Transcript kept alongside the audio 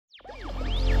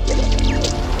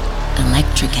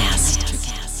Electrocast.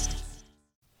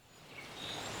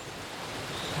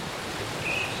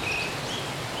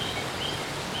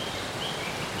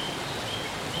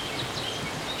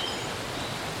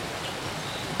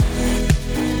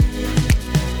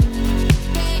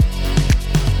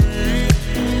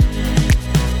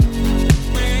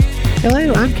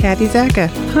 Hello, I'm Kathy Zacka.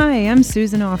 Hi, I'm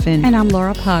Susan Offen. And I'm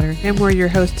Laura Potter. And we're your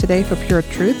hosts today for Pure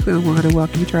Truth. We want to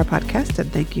welcome you to our podcast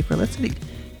and thank you for listening.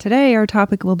 Today, our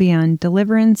topic will be on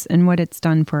deliverance and what it's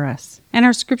done for us. And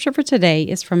our scripture for today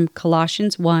is from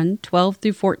Colossians 1:12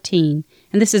 through 14,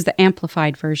 and this is the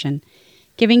Amplified Version.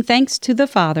 Giving thanks to the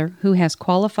Father who has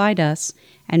qualified us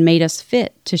and made us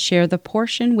fit to share the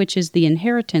portion which is the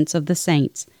inheritance of the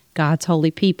saints, God's holy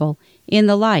people, in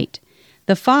the light.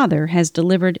 The Father has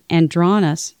delivered and drawn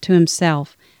us to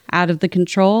Himself out of the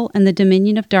control and the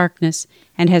dominion of darkness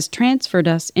and has transferred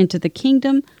us into the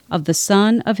kingdom of the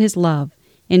Son of His love,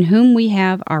 in whom we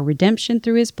have our redemption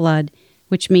through His blood,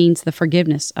 which means the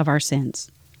forgiveness of our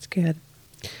sins. It's good.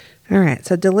 All right,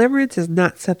 so deliverance is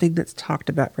not something that's talked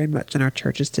about very much in our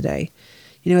churches today.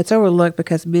 You know, it's overlooked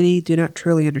because many do not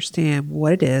truly understand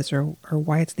what it is or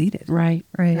why it's needed. Right.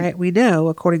 We know,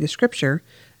 according to Scripture,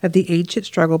 of the ancient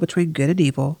struggle between good and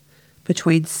evil,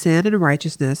 between sin and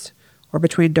righteousness, or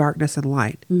between darkness and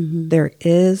light. Mm-hmm. There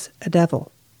is a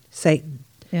devil, Satan.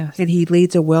 Yes. And he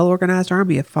leads a well-organized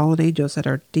army of fallen angels that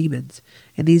are demons.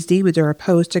 And these demons are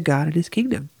opposed to God and His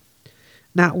kingdom.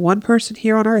 Not one person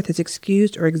here on earth is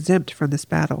excused or exempt from this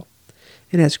battle.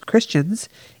 And as Christians,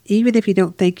 even if you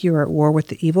don't think you are at war with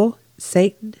the evil,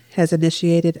 Satan has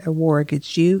initiated a war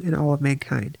against you and all of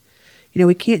mankind. You know,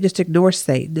 we can't just ignore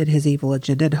Satan and his evil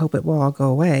agenda and hope it will all go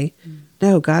away.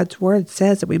 No, God's word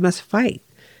says that we must fight.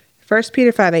 1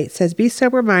 Peter 5:8 says, "Be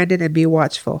sober-minded and be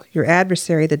watchful. Your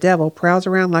adversary, the devil, prowls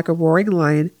around like a roaring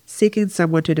lion, seeking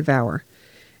someone to devour."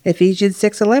 Ephesians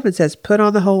 6:11 says, "Put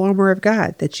on the whole armor of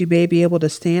God, that you may be able to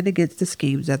stand against the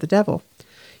schemes of the devil."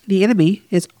 The enemy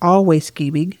is always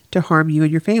scheming to harm you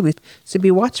and your family, so be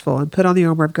watchful and put on the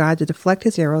armor of God to deflect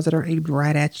his arrows that are aimed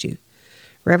right at you.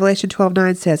 Revelation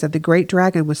 12:9 says, "And the great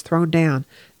dragon was thrown down,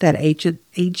 that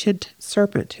ancient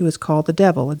serpent who is called the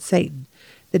devil and Satan,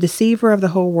 the deceiver of the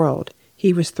whole world.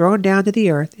 He was thrown down to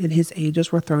the earth, and his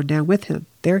angels were thrown down with him."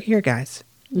 They're here, guys.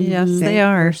 Yes, they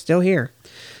are. They're still here.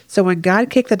 So when God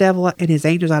kicked the devil and his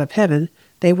angels out of heaven,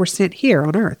 they were sent here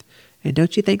on earth. And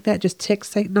don't you think that just ticks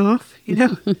Satan off? You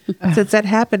know, since that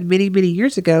happened many, many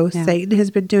years ago, Satan has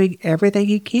been doing everything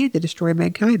he can to destroy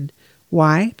mankind.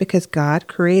 Why? Because God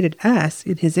created us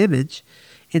in His image,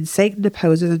 and Satan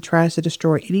opposes and tries to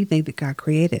destroy anything that God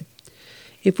created.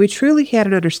 If we truly had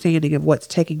an understanding of what's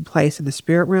taking place in the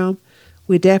spirit realm,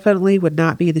 we definitely would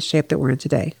not be in the shape that we're in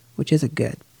today, which isn't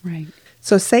good. Right.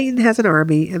 So Satan has an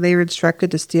army, and they are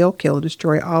instructed to steal, kill, and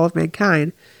destroy all of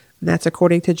mankind, and that's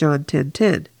according to John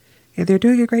 10:10. And they're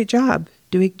doing a great job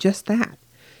doing just that.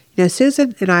 You know,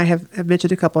 Susan and I have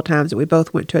mentioned a couple of times that we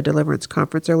both went to a deliverance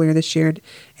conference earlier this year,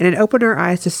 and it opened our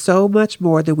eyes to so much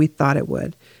more than we thought it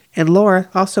would. And Laura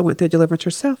also went through deliverance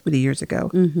herself many years ago.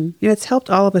 Mm-hmm. You know, it's helped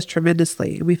all of us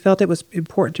tremendously, and we felt it was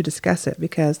important to discuss it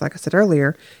because, like I said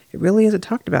earlier, it really isn't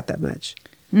talked about that much.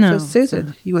 No. So,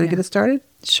 Susan, you want to get us started?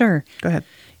 Sure. Go ahead.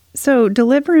 So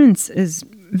deliverance is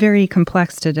very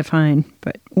complex to define,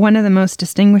 but one of the most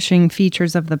distinguishing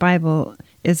features of the Bible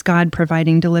is God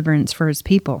providing deliverance for His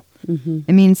people. Mm-hmm.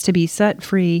 It means to be set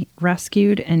free,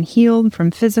 rescued, and healed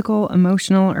from physical,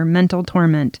 emotional, or mental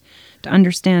torment, to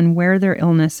understand where their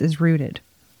illness is rooted.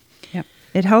 Yep.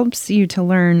 It helps you to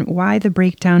learn why the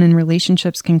breakdown in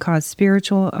relationships can cause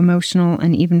spiritual, emotional,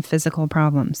 and even physical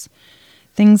problems.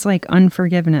 Things like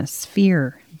unforgiveness,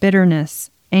 fear,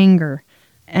 bitterness, anger,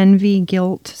 envy,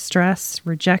 guilt, stress,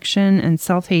 rejection, and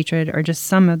self-hatred are just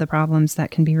some of the problems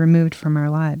that can be removed from our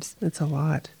lives. That's a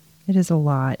lot. It is a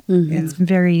lot. Mm-hmm. It's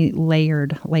very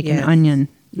layered, like an onion.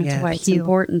 That's why it's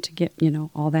important to get,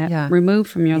 all that removed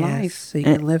from your life. So you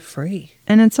can live free.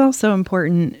 And it's also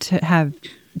important to have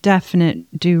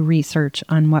definite due research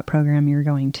on what program you're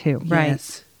going to. Right.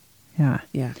 Yes.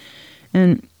 Yeah.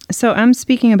 And so I'm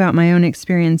speaking about my own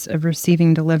experience of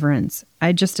receiving deliverance.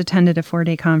 I just attended a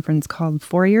 4-day conference called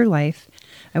For Your Life.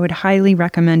 I would highly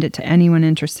recommend it to anyone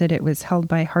interested. It was held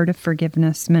by Heart of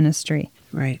Forgiveness Ministry.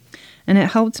 Right. And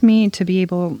it helped me to be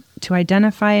able to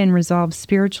identify and resolve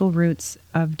spiritual roots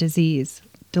of disease.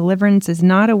 Deliverance is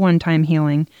not a one-time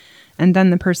healing, and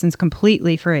then the person's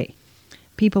completely free.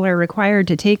 People are required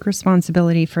to take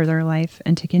responsibility for their life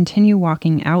and to continue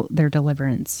walking out their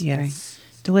deliverance. Yes.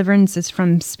 Deliverance is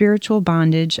from spiritual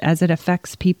bondage as it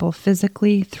affects people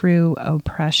physically through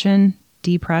oppression,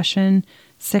 depression,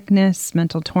 sickness,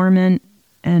 mental torment,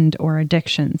 and or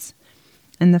addictions.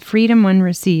 And the freedom one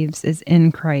receives is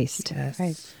in Christ. Yes.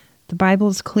 Right. The Bible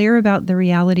is clear about the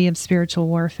reality of spiritual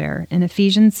warfare. In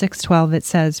Ephesians 6:12 it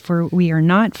says, "For we are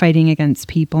not fighting against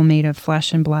people made of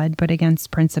flesh and blood, but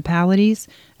against principalities,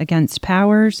 against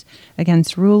powers,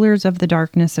 against rulers of the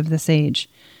darkness of this age,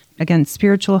 against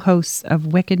spiritual hosts of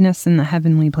wickedness in the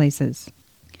heavenly places."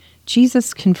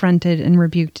 Jesus confronted and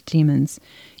rebuked demons.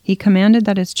 He commanded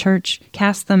that his church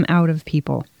cast them out of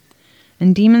people.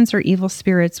 And demons are evil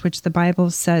spirits which the Bible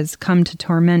says come to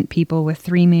torment people with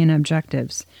three main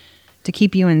objectives: to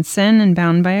keep you in sin and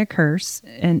bound by a curse,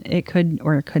 and it could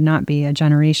or it could not be a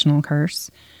generational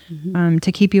curse,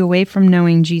 to keep you away from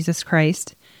knowing Jesus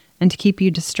Christ, and to keep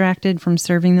you distracted from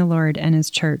serving the Lord and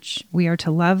his church. We are to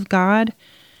love God,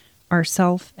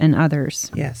 ourself, and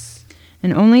others. Yes.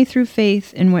 And only through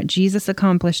faith in what Jesus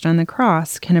accomplished on the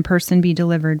cross can a person be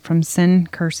delivered from sin,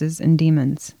 curses, and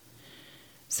demons.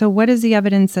 So what is the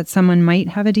evidence that someone might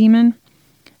have a demon?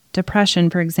 Depression,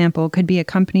 for example, could be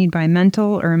accompanied by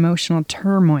mental or emotional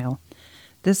turmoil.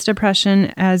 This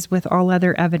depression, as with all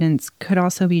other evidence, could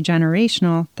also be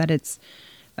generational, that it's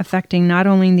affecting not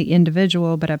only the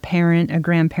individual, but a parent, a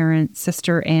grandparent,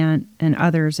 sister, aunt, and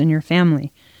others in your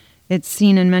family. It's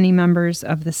seen in many members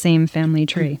of the same family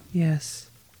tree. Yes.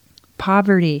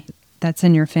 Poverty that's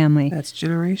in your family. That's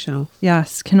generational.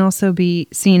 Yes, can also be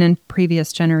seen in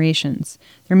previous generations.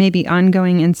 There may be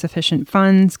ongoing insufficient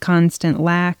funds, constant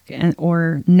lack,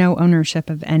 or no ownership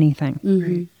of anything.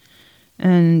 Right.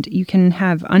 And you can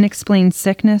have unexplained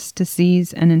sickness,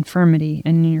 disease, and infirmity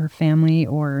in your family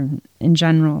or in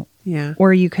general. Yeah.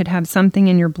 Or you could have something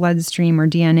in your bloodstream or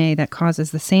DNA that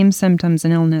causes the same symptoms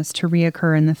and illness to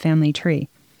reoccur in the family tree.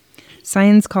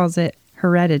 Science calls it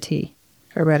heredity.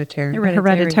 Hereditary.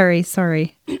 Hereditary,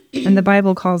 sorry. And the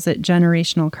Bible calls it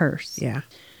generational curse. Yeah.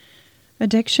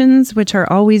 Addictions, which are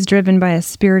always driven by a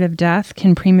spirit of death,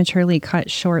 can prematurely cut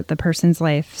short the person's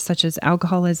life, such as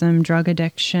alcoholism, drug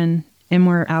addiction,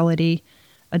 immorality,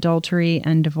 adultery,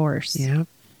 and divorce. Yeah.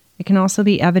 It can also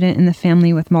be evident in the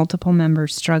family with multiple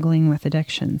members struggling with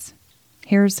addictions.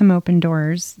 Here are some open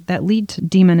doors that lead to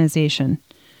demonization.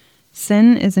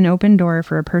 Sin is an open door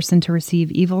for a person to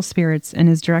receive evil spirits and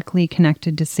is directly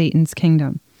connected to Satan's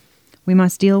kingdom. We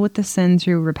must deal with the sin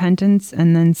through repentance,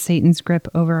 and then Satan's grip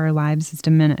over our lives is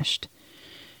diminished.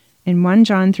 In 1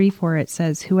 John 3:4 it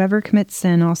says, "Whoever commits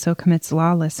sin also commits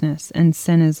lawlessness, and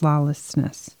sin is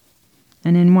lawlessness."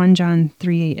 And in 1 John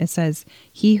 3:8 it says,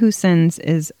 "He who sins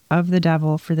is of the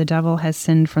devil, for the devil has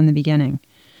sinned from the beginning.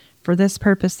 For this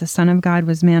purpose the Son of God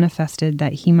was manifested,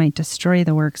 that he might destroy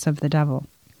the works of the devil."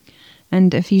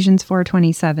 And Ephesians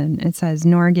 4:27, it says,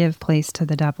 "Nor give place to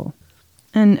the devil."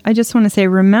 And I just want to say,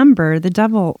 remember, the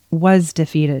devil was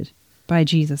defeated by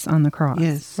Jesus on the cross.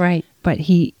 Yes. Right. But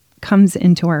he comes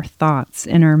into our thoughts,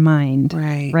 in our mind.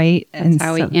 Right. Right? That's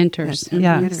how he enters. That's how he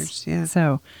Yes. enters, yeah.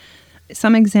 So,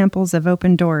 some examples of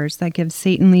open doors that give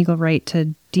Satan legal right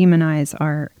to demonize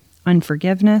are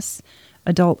unforgiveness,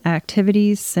 adult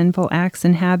activities, sinful acts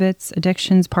and habits,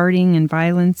 addictions, partying, and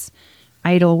violence,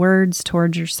 idle words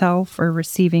towards yourself or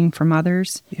receiving from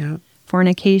others, Yeah.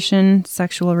 fornication,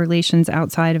 sexual relations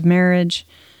outside of marriage,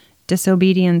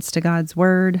 disobedience to God's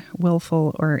word,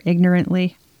 willful or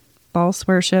ignorantly, false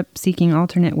worship, seeking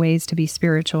alternate ways to be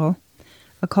spiritual,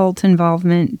 occult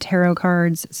involvement, tarot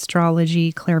cards,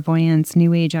 astrology, clairvoyance,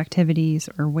 New Age activities,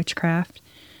 or witchcraft,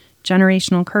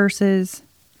 generational curses,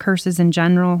 curses in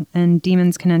general, and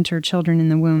demons can enter children in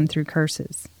the womb through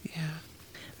curses. Yeah.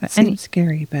 It Any- seems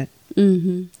scary, but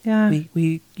Mm-hmm. Yeah,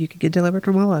 you could get delivered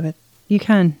from all of it. you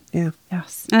can. Yeah.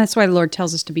 Yes. That's why the Lord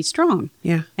tells us to be strong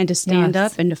Yeah. and to stand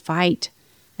Yes. up and to fight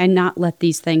and not let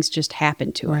these things just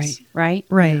happen to us. Right?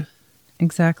 Right. Yeah.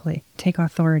 Exactly. Take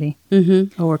authority.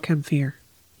 Mm-hmm. Overcome fear.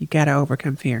 You got to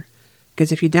overcome fear.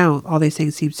 Because if you don't, all these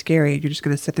things seem scary and you're just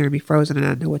going to sit there and be frozen and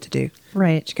not know what to do.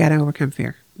 Right. But you got to overcome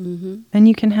fear. Mm-hmm. And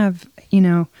you can have,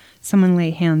 someone lay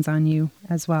hands on you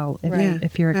as well if, Right.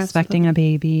 if you're Absolutely. expecting a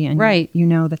baby and Right. you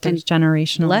know that there's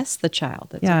generational. Bless the child.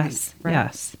 That's Yes. right.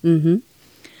 Yes. Mm-hmm.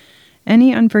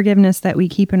 Any unforgiveness that we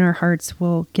keep in our hearts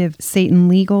will give Satan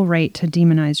legal right to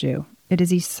demonize you. It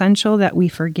is essential that we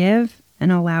forgive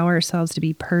and allow ourselves to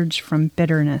be purged from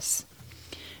bitterness.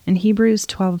 In Hebrews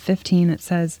 12:15 it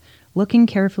says, "Looking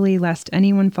carefully lest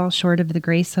anyone fall short of the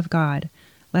grace of God,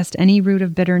 lest any root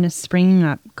of bitterness springing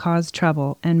up cause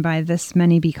trouble, and by this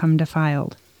many become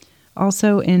defiled."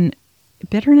 Also,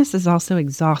 bitterness is also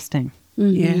exhausting.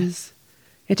 Mm-hmm. Yes.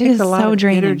 It It takes is a lot so of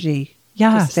draining. energy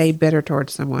Yes. to stay bitter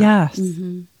towards someone. Yes.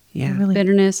 Mm-hmm. Yeah. Really.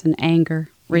 Bitterness and anger,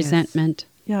 resentment,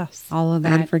 Yes. all of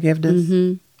that. Unforgiveness.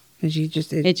 Mm-hmm. Because you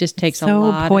just... It just takes a so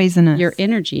lot poisonous. of your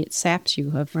energy. It saps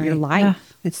you of your Right.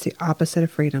 life. It's the opposite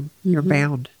of freedom. You're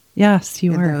bound. Yes,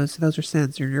 you And are. those are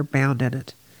sins. You're bound in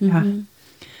it. Yeah.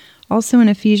 Also in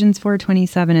Ephesians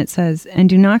 4:27 it says, "And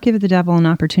do not give the devil an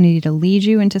opportunity to lead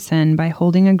you into sin by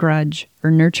holding a grudge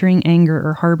or nurturing anger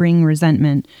or harboring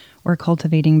resentment or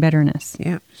cultivating bitterness."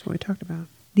 Yeah, that's what we talked about.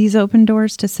 These open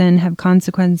doors to sin have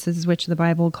consequences which the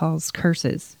Bible calls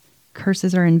curses.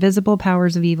 Curses are invisible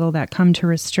powers of evil that come to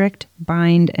restrict,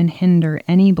 bind, and hinder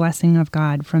any blessing of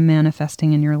God from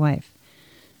manifesting in your life.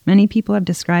 Many people have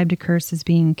described a curse as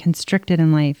being constricted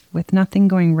in life with nothing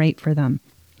going right for them.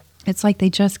 It's like they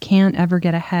just can't ever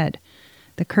get ahead.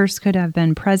 The curse could have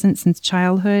been present since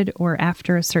childhood or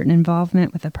after a certain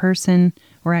involvement with a person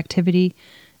or activity,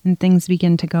 and things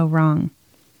begin to go wrong.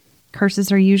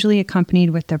 Curses are usually accompanied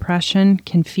with depression,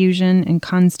 confusion, and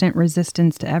constant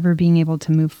resistance to ever being able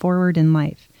to move forward in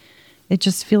life. It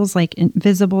just feels like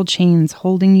invisible chains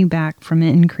holding you back from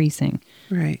increasing.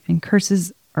 Right. And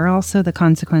curses are also the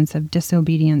consequence of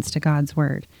disobedience to God's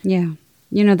word. Yeah.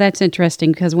 You know, that's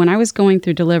interesting because when I was going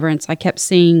through deliverance, I kept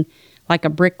seeing like a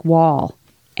brick wall,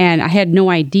 and I had no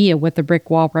idea what the brick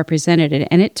wall represented.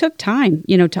 And it took time,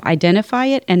 to identify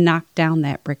it and knock down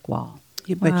that brick wall.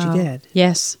 Yeah, but Wow. you did.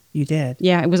 Yes. You did.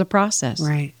 Yeah, it was a process.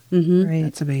 Right. Right.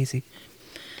 That's amazing.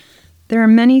 There are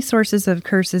many sources of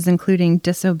curses, including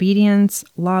disobedience,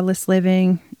 lawless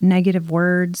living, negative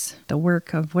words, the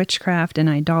work of witchcraft, and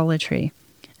idolatry.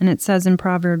 And it says in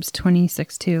Proverbs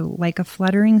 26:2, "Like a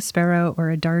fluttering sparrow or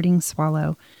a darting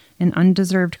swallow, an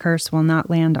undeserved curse will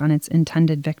not land on its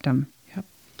intended victim." Yep.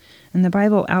 And the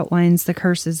Bible outlines the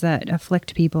curses that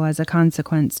afflict people as a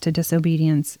consequence to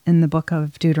disobedience in the book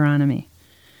of Deuteronomy.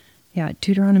 Yeah,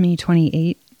 Deuteronomy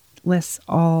 28 lists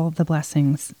all the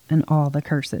blessings and all the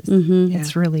curses.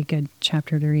 It's really good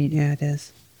chapter to read. Yeah, it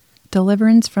is.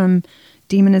 Deliverance from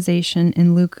demonization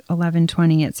in Luke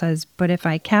 11:20, it says, "But if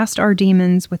I cast our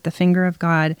demons with the finger of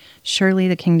God, surely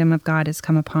the kingdom of God is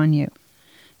come upon you."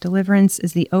 Deliverance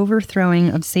is the overthrowing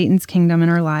of Satan's kingdom in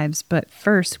our lives, but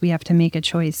first we have to make a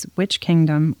choice which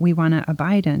kingdom we want to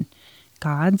abide in,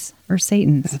 God's or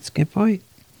Satan's. That's a good point.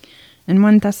 And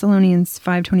 1 Thessalonians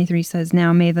 5:23 says,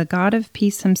 "Now may the God of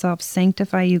peace himself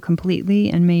sanctify you completely,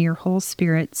 and may your whole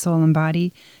spirit, soul, and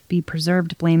body be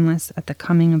preserved blameless at the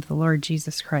coming of the Lord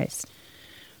Jesus Christ."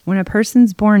 When a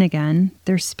person's born again,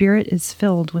 their spirit is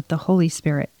filled with the Holy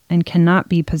Spirit and cannot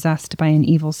be possessed by an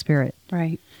evil spirit.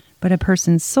 Right. But a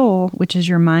person's soul, which is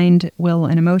your mind, will,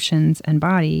 and emotions and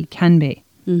body, can be.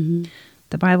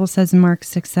 The Bible says in Mark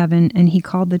 6:7, "And he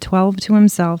called the 12 to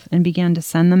himself and began to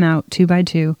send them out 2 by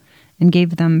 2 and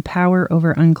gave them power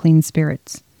over unclean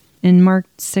spirits." In Mark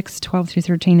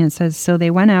 6:12-13, it says, "So they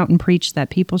went out and preached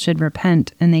that people should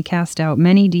repent, and they cast out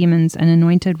many demons and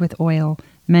anointed with oil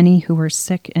many who were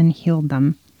sick and healed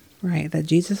them." Right. That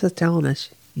Jesus is telling us,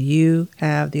 you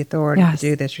have the authority Yes.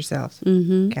 to do this yourselves.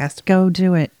 Cast. Go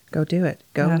do it. Go do it.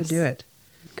 Go Yes. and do it.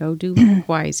 Go do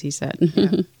likewise, he said.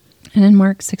 And in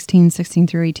Mark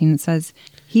 16:16-18, it says,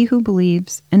 "He who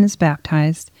believes and is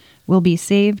baptized will be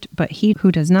saved, but he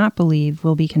who does not believe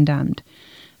will be condemned.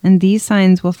 And these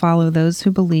signs will follow those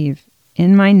who believe.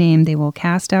 In my name they will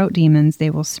cast out demons, they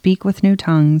will speak with new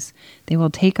tongues, they will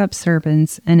take up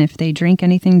serpents, and if they drink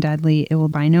anything deadly, it will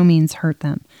by no means hurt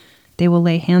them. They will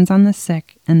lay hands on the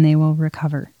sick, and they will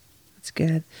recover." That's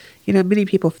good. Many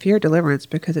people fear deliverance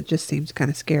because it just seems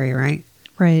kind of scary, right?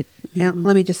 Right. And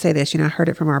let me just say this, I heard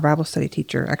it from our Bible study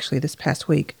teacher actually this past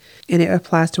week, and it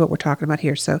applies to what we're talking about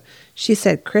here. So she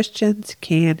said Christians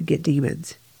can get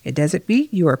demons. It doesn't mean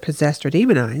you are possessed or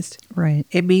demonized. Right.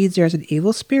 It means there's an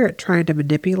evil spirit trying to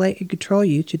manipulate and control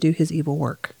you to do his evil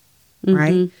work,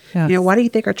 right? Yes. Why do you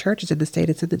think our church is in the state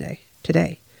it's in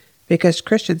today? Because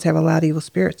Christians have allowed evil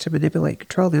spirits to manipulate and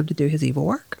control them to do his evil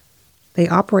work. They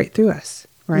operate through us,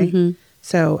 right?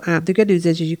 So the good news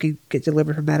is you can get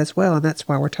delivered from that as well, and that's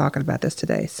why we're talking about this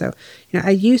today. So,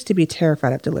 I used to be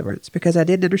terrified of deliverance because I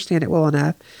didn't understand it well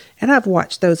enough, and I've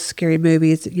watched those scary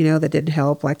movies, that didn't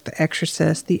help, like The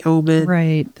Exorcist, The Omen,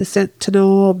 Right. The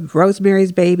Sentinel,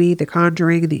 Rosemary's Baby, The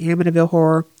Conjuring, and The Amityville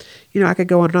Horror. I could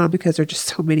go on and on because there are just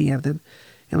so many of them.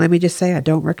 And let me just say, I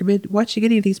don't recommend watching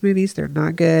any of these movies. They're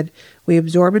not good. We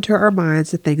absorb into our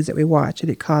minds the things that we watch, and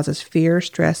it causes fear,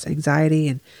 stress, anxiety,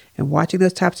 and watching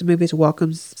those types of movies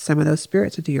welcomes some of those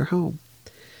spirits into your home.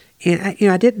 And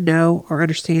I didn't know or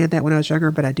understand that when I was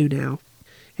younger, but I do now.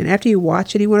 And after you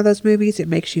watch any one of those movies, it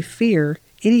makes you fear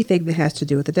anything that has to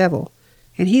do with the devil.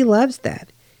 And he loves that.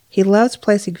 He loves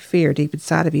placing fear deep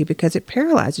inside of you because it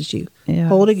paralyzes you, Yes.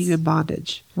 holding you in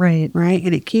bondage. Right. Right?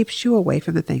 And it keeps you away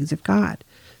from the things of God.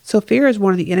 So fear is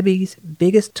one of the enemy's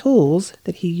biggest tools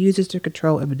that he uses to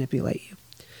control and manipulate you.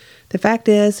 The fact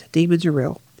is, demons are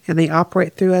real. and they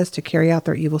operate through us to carry out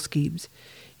their evil schemes.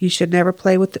 You should never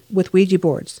play with Ouija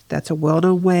boards. That's a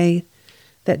well-known way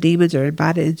that demons are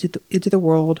invited into the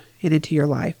world and into your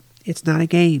life. It's not a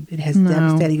game. It has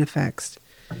devastating effects.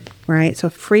 Right? So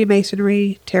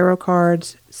Freemasonry, tarot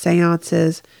cards,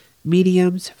 seances,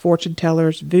 mediums, fortune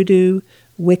tellers, voodoo,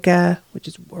 Wicca,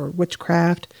 or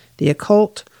witchcraft, the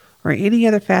occult, or any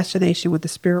other fascination with the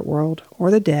spirit world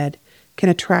or the dead can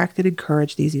attract and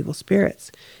encourage these evil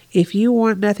spirits. If you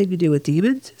want nothing to do with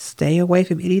demons, stay away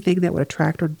from anything that would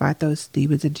attract or invite those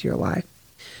demons into your life.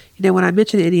 When I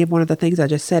mention any of one of the things I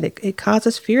just said, it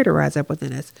causes fear to rise up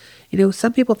within us.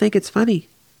 Some people think it's funny.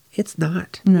 It's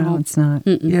not. No, it's not.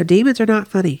 Demons are not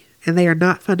funny, and they are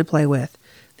not fun to play with.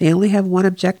 They only have one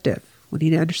objective. We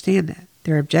need to understand that.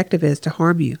 Their objective is to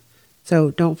harm you.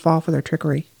 So don't fall for their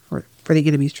trickery, for the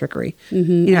enemy's trickery.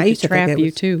 I used to trap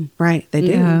you too. Right, they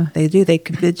do. Yeah. They do. They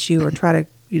convince you or try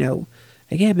to,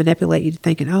 again, manipulate you to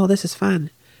thinking, oh, this is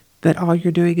fun. But all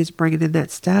you're doing is bringing in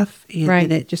that stuff,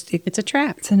 and it's a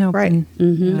trap. It's an open.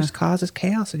 It just causes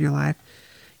chaos in your life.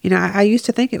 I used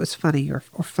to think it was funny or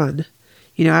fun.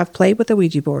 I've played with the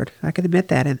Ouija board. I can admit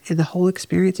that. And the whole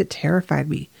experience, it terrified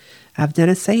me. I've done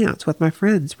a seance with my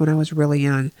friends when I was really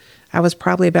young. I was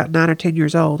probably about 9 or 10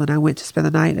 years old, and I went to spend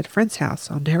the night at a friend's house.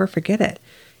 I'll never forget it.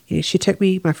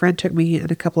 My friend took me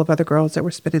and a couple of other girls that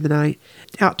were spending the night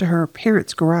out to her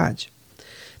parents' garage.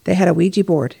 They had a Ouija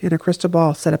board and a crystal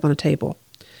ball set up on a table.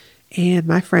 And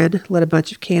my friend lit a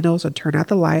bunch of candles and turned out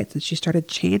the lights, and she started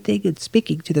chanting and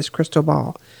speaking to this crystal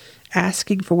ball,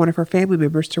 asking for one of her family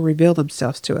members to reveal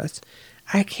themselves to us.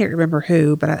 I can't remember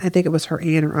who, but I think it was her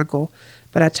aunt or uncle.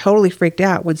 But I totally freaked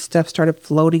out when stuff started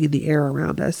floating in the air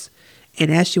around us.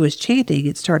 And as she was chanting,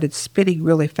 it started spinning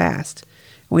really fast.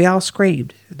 We all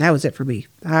screamed, and that was it for me.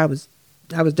 I was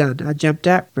done. I jumped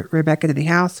up, ran back into the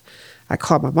house. I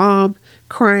called my mom,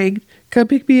 crying, "Come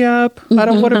pick me up. I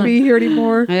don't want to be here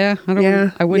anymore." I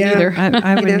wouldn't either.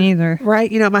 I wouldn't either.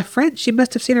 Right. My friend, she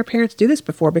must have seen her parents do this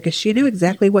before because she knew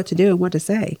exactly what to do and what to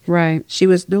say. Right. She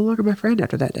was no longer my friend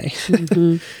after that day.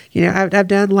 I've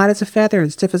done light as a feather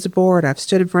and stiff as a board. I've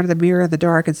stood in front of the mirror in the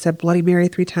dark and said Bloody Mary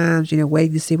 3 times,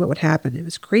 waiting to see what would happen. It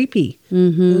was creepy.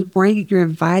 It was you're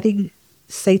inviting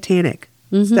satanic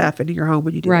stuff into your home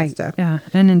when you do that stuff. Yeah,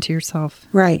 and into yourself.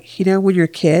 Right. When you're a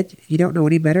kid, you don't know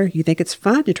any better. You think it's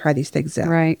fun to try these things out.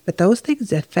 Right. But those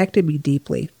things affected me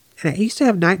deeply. And I used to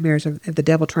have nightmares of the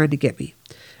devil trying to get me.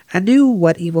 I knew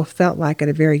what evil felt like at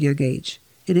a very young age,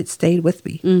 and it stayed with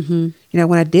me.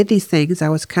 When I did these things, I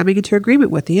was coming into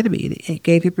agreement with the enemy, and it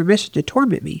gave him permission to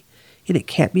torment me, and it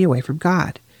kept me away from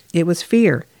God. It was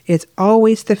fear. It's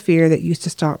always the fear that used to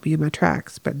stop me in my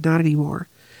tracks, but not anymore.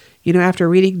 After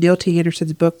reading Neil T.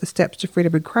 Anderson's book, The Steps to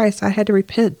Freedom in Christ, I had to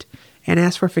repent and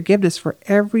ask for forgiveness for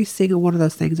every single one of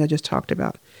those things I just talked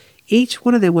about. Each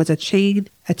one of them was a chain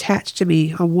attached to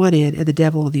me on one end and the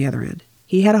devil on the other end.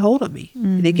 He had a hold of me,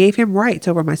 and it gave him rights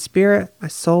over my spirit, my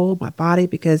soul, my body,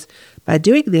 because by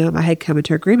doing them, I had come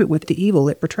into agreement with the evil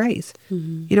it portrays.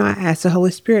 I asked the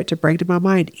Holy Spirit to bring to my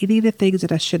mind any of the things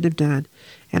that I shouldn't have done,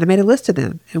 and I made a list of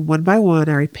them, and one by one,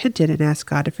 I repented and asked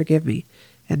God to forgive me.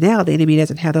 And now the enemy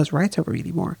doesn't have those rights over me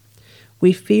anymore.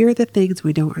 We fear the things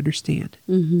we don't understand,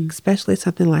 especially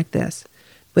something like this.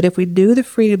 But if we knew the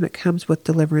freedom that comes with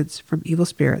deliverance from evil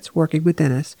spirits working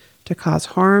within us to cause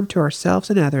harm to ourselves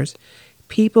and others,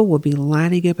 people will be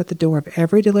lining up at the door of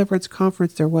every deliverance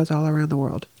conference there was all around the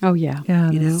world. Oh, yeah. Yeah,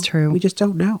 that's true. We just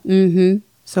don't know.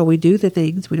 So we do the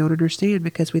things we don't understand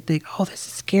because we think, oh, this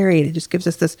is scary. And it just gives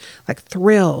us this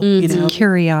thrill,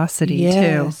 Curiosity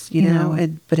too.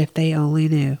 But if they only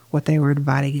knew what they were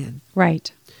inviting in.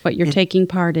 Right. What you're taking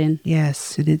part in.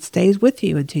 Yes. And it stays with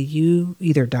you until you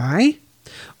either die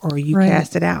or you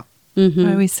cast it out.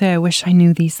 I always say, I wish I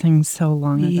knew these things so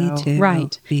long ago. Too.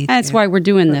 Right. Me That's too. why we're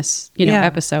doing this,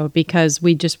 episode, because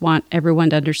we just want everyone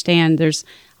to understand there's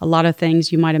a lot of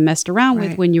things you might have messed around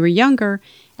with when you were younger,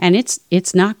 and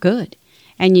it's not good.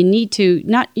 And you need to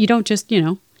you don't just,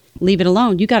 leave it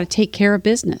alone. You got to take care of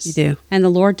business. You do. And the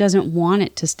Lord doesn't want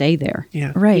it to stay there.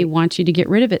 Yeah. Right. He wants you to get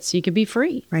rid of it so you can be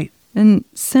free. Right. And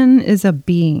sin is a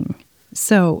being.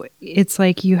 So it's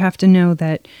like you have to know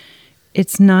that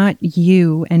it's not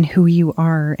you and who you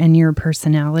are and your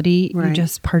personality. Right. You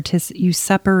just you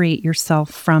separate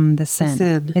yourself from the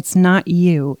sin. It's not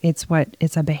you. It's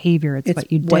a behavior. It's what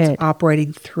you did. What's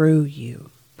operating through you.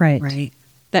 Right. Right.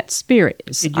 That spirit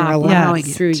is And you're allowing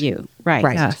it. through you. Right.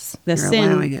 Right. Yes. The You're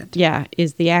sin, allowing it.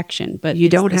 is the action. But You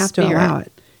it's don't the have spirit. to allow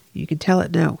it. You can tell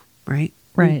it no. Right.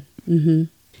 Right.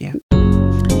 Yeah.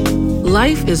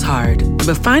 Life is hard,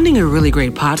 but finding a really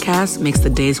great podcast makes the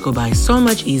days go by so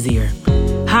much easier.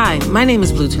 Hi, my name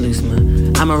is Blue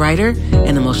Telusma. I'm a writer,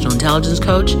 an emotional intelligence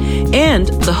coach, and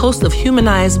the host of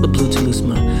Humanize with Blue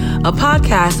Telusma, a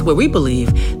podcast where we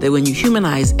believe that when you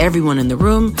humanize everyone in the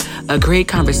room, a great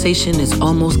conversation is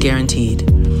almost guaranteed.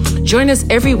 Join us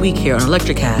every week here on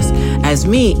Electricast as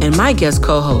me and my guest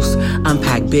co-hosts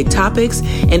unpack big topics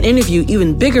and interview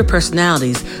even bigger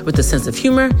personalities with a sense of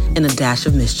humor and a dash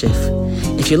of mischief.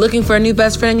 If you're looking for a new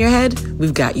best friend in your head,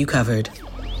 we've got you covered.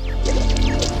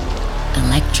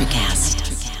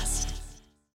 Electricast.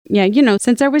 Yeah,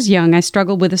 since I was young, I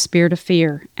struggled with a spirit of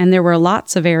fear. And there were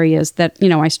lots of areas that,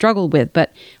 I struggled with.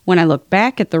 But when I look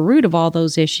back at the root of all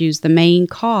those issues, the main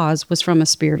cause was from a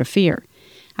spirit of fear.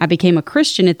 I became a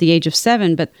Christian at the age of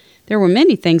 7, but there were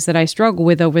many things that I struggled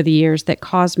with over the years that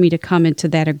caused me to come into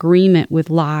that agreement with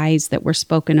lies that were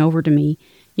spoken over to me,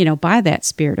 by that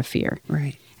spirit of fear.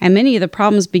 Right. And many of the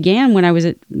problems began when I was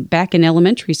back in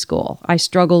elementary school. I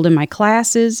struggled in my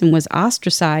classes and was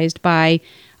ostracized by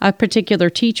a particular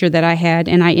teacher that I had,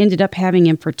 and I ended up having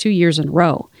him for 2 years in a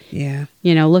row. Yeah.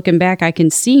 Looking back, I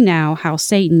can see now how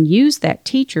Satan used that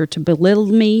teacher to belittle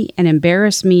me and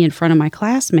embarrass me in front of my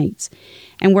classmates.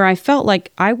 And where I felt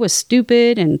like I was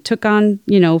stupid and took on,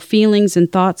 feelings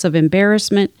and thoughts of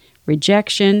embarrassment,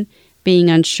 rejection, being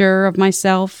unsure of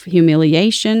myself,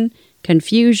 humiliation,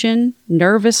 confusion,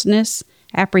 nervousness,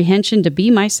 apprehension to be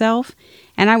myself.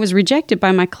 And I was rejected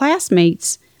by my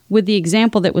classmates with the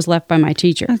example that was left by my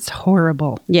teacher. That's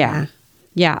horrible. Yeah.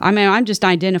 I mean, I'm just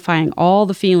identifying all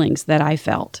the feelings that I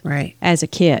felt as a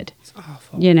kid. It's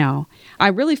awful. I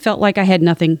really felt like I had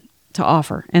nothing to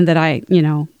offer and that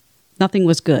nothing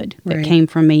was good that came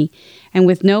from me. And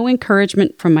with no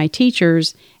encouragement from my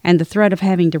teachers and the threat of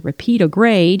having to repeat a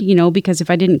grade, because if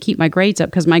I didn't keep my grades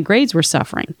up, because my grades were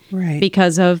suffering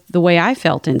because of the way I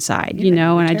felt inside, and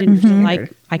I didn't feel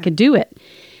like I could do it.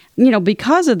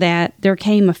 Because of that, there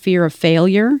came a fear of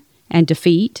failure and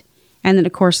defeat. And then,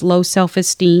 of course, low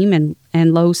self-esteem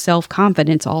and low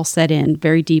self-confidence all set in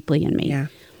very deeply in me. Yeah.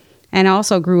 And I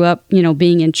also grew up,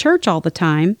 being in church all the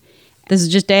time. This is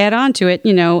just to add on to it.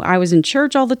 I was in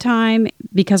church all the time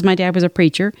because my dad was a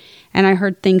preacher. And I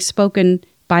heard things spoken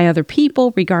by other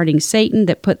people regarding Satan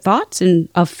that put thoughts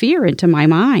of fear into my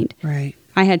mind. Right.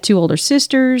 I had 2 older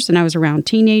sisters, and I was around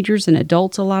teenagers and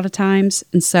adults a lot of times.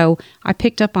 And so I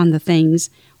picked up on the things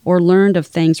or learned of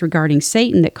things regarding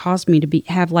Satan that caused me to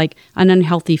have like an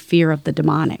unhealthy fear of the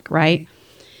demonic, right?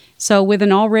 So with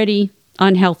an already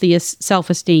unhealthy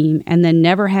self-esteem and then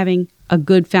never having a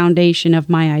good foundation of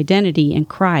my identity in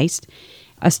Christ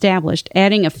established,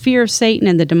 adding a fear of Satan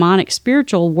and the demonic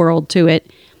spiritual world to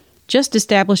it, just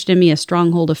established in me a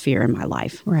stronghold of fear in my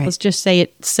life. Right. Let's just say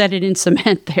it set it in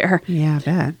cement there. Yeah, I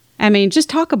bet. I mean, just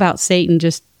talk about Satan.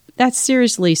 That's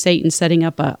seriously Satan setting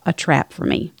up a trap for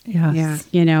me. Yes.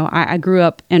 Yeah. I grew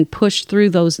up and pushed through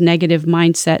those negative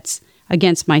mindsets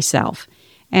against myself.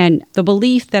 And the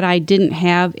belief that I didn't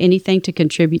have anything to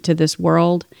contribute to this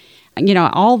world,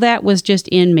 all that was just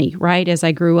in me, right, as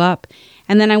I grew up.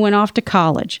 And then I went off to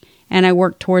college and I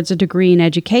worked towards a degree in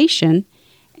education.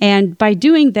 And by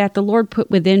doing that, the Lord put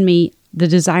within me the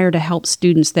desire to help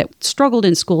students that struggled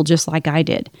in school just like I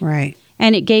did. Right.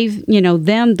 And it gave,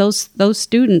 them, those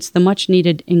students, the much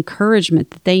needed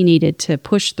encouragement that they needed to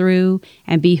push through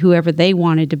and be whoever they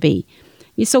wanted to be.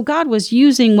 So God was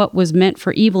using what was meant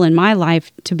for evil in my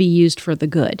life to be used for the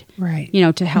good. Right.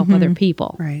 To help other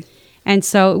people. Right. And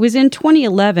so it was in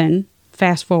 2011,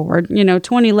 fast forward,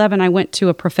 2011, I went to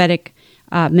a prophetic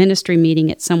ministry meeting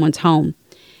at someone's home.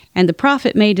 And the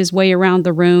prophet made his way around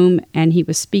the room, and he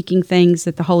was speaking things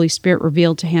that the Holy Spirit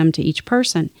revealed to him to each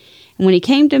person. And when he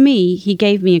came to me, he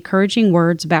gave me encouraging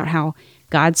words about how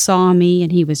God saw me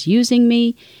and he was using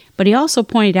me. But he also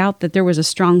pointed out that there was a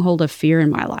stronghold of fear in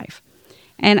my life.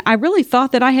 And I really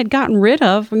thought that I had gotten rid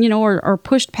of, or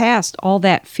pushed past all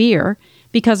that fear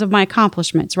because of my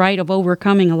accomplishments, right, of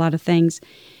overcoming a lot of things.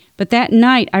 But that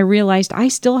night, I realized I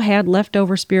still had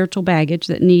leftover spiritual baggage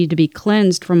that needed to be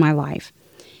cleansed from my life.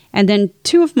 And then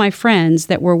 2 of my friends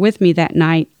that were with me that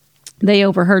night, they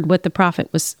overheard what the prophet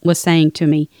was saying to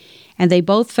me. And they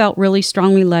both felt really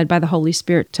strongly led by the Holy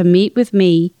Spirit to meet with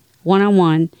me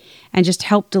one-on-one and just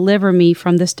help deliver me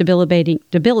from this debilitating,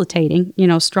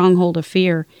 stronghold of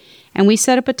fear. And we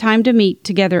set up a time to meet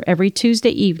together every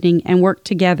Tuesday evening and work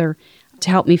together to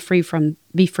help me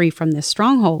be free from this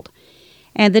stronghold.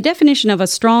 And the definition of a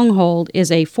stronghold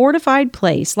is a fortified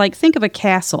place, like think of a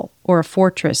castle or a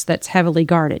fortress that's heavily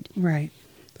guarded. Right.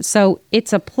 So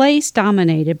it's a place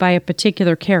dominated by a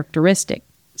particular characteristic.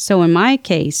 So in my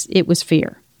case, it was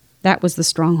fear. That was the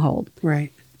stronghold.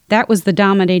 Right. That was the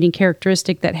dominating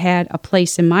characteristic that had a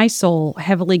place in my soul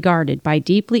heavily guarded by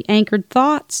deeply anchored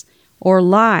thoughts, or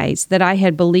lies that I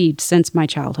had believed since my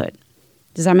childhood.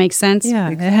 Does that make sense? Yeah,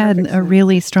 Makes it had perfect a sense.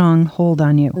 really strong hold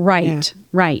on you. Right,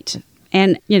 right.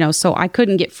 And, so I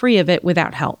couldn't get free of it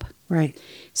without help. Right.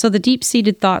 So the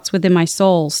deep-seated thoughts within my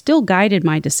soul still guided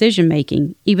my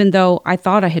decision-making, even though I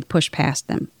thought I had pushed past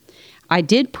them. I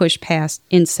did push past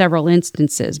in several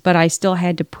instances, but I still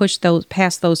had to push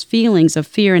past those feelings of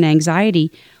fear and anxiety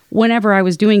whenever I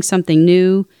was doing something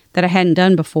new that I hadn't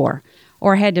done before,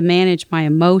 or I had to manage my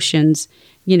emotions,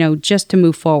 just to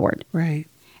move forward. Right.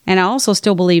 And I also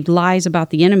still believed lies about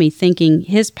the enemy, thinking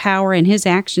his power and his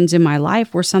actions in my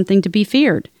life were something to be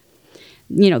feared.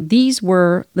 These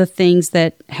were the things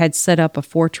that had set up a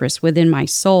fortress within my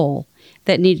soul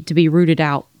that needed to be rooted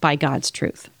out by God's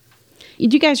truth. Do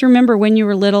you guys remember when you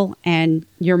were little and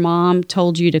your mom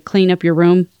told you to clean up your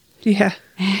room? Yeah.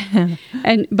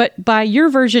 But by your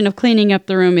version of cleaning up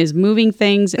the room is moving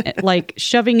things, like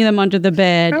shoving them under the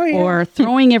bed or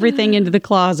throwing everything into the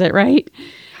closet, right?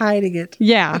 Hiding it.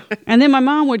 Yeah. And then my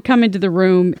mom would come into the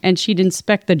room and she'd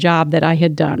inspect the job that I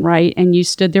had done, right? And you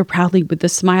stood there proudly with a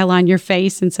smile on your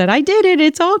face and said, "I did it.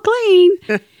 It's all clean."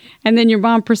 And then your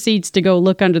mom proceeds to go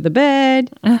look under the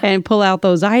bed and pull out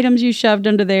those items you shoved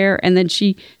under there. And then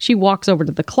she walks over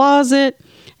to the closet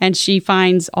and she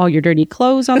finds all your dirty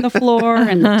clothes on the floor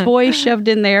and the toys shoved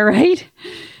in there, right?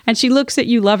 And she looks at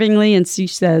you lovingly and she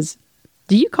says,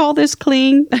 "Do you call this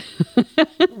clean?"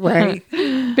 Right.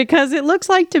 Because it looks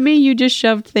like to me you just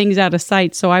shoved things out of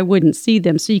sight so I wouldn't see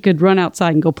them, so you could run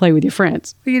outside and go play with your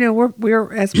friends.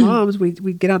 We're as moms, we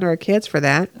get under our kids for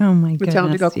that. Oh my We goodness, tell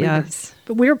them to go clean it. yes.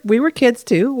 But we were kids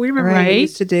too. We remember what we Right.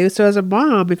 used to do. So as a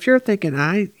mom, if you're thinking,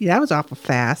 that was awful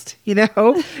fast, and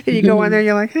you go in there,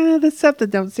 you're like, this something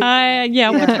don't seem.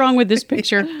 What's wrong with this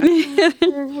picture?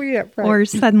 Yeah, right. Or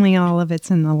suddenly all of it's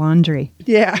in the laundry,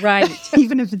 yeah, Right.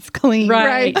 even if it's clean.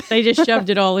 Right. They just shoved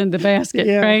it all in the basket,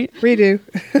 yeah, right? We do.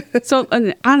 So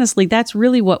honestly, that's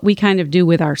really what we kind of do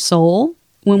with our soul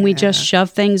when we just shove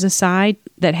things aside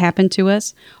that happen to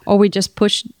us, or we just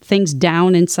push things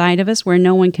down inside of us where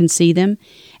no one can see them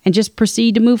and just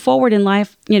proceed to move forward in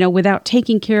life, without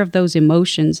taking care of those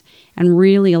emotions and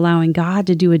really allowing God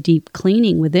to do a deep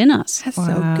cleaning within us. That's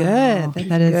Wow. so good.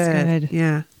 That is good.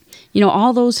 Yeah.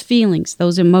 All those feelings,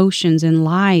 those emotions and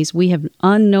lies we have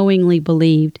unknowingly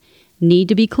believed need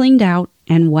to be cleaned out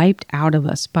and wiped out of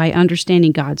us by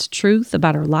understanding God's truth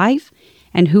about our life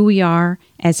and who we are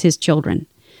as His children.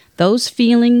 Those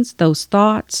feelings, those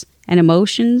thoughts, and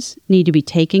emotions need to be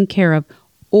taken care of,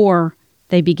 or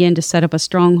they begin to set up a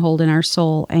stronghold in our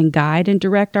soul and guide and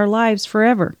direct our lives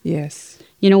forever. Yes.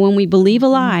 When we believe a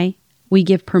lie, we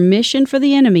give permission for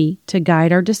the enemy to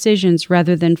guide our decisions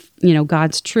rather than,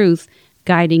 God's truth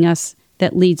guiding us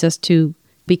that leads us to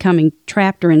becoming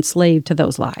trapped or enslaved to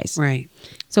those lies. Right.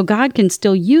 So God can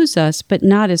still use us, but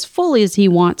not as fully as He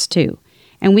wants to.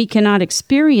 And we cannot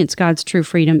experience God's true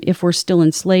freedom if we're still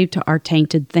enslaved to our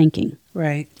tainted thinking.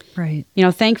 Right. Right.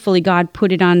 Thankfully, God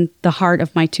put it on the heart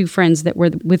of my two friends that were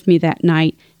with me that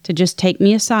night to just take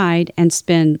me aside and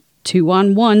spend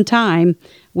 2-on-1 time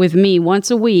with me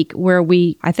once a week, where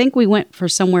I think we went for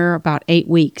somewhere about 8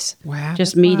 weeks. Wow.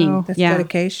 Just That's- meeting. wow. That's Yeah.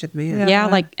 dedication, man. Yeah,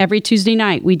 like every Tuesday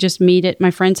night, we just meet at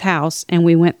my friend's house and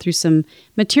we went through some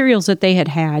materials that they had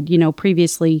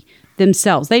previously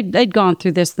themselves. They'd gone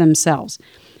through this themselves.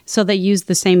 So they used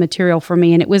the same material for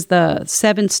me, and it was the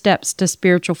 7 Steps to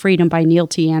Spiritual Freedom by Neil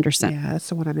T. Anderson. Yeah, that's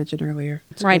the one I mentioned earlier.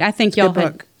 It's a Right, good- I think it's a y'all good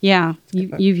had, book. yeah,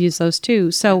 you've used those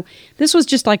too. So this was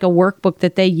just like a workbook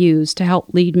that they used to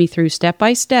help lead me through step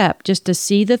by step, just to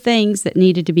see the things that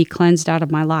needed to be cleansed out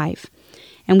of my life.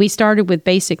 And we started with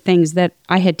basic things that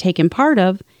I had taken part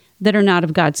of that are not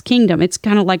of God's kingdom. It's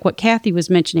kind of like what Kathy was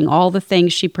mentioning, all the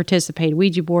things she participated,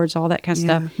 Ouija boards, all that kind of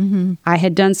stuff. I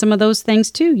had done some of those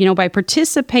things too. By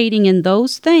participating in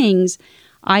those things,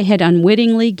 I had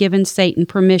unwittingly given Satan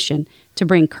permission to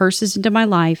bring curses into my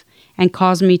life and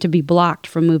cause me to be blocked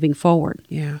from moving forward.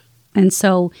 Yeah. And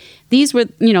so these were,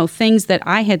 things that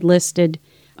I had listed,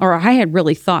 or I had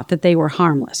really thought that they were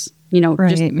harmless. Right,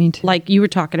 just me too. like you were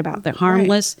talking about, the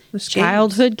harmless Those games.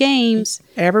 childhood games.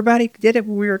 Everybody did it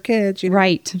when we were kids.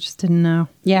 Right. I just didn't know.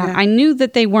 Yeah, Yeah. I knew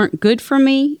that they weren't good for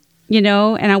me, and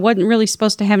I wasn't really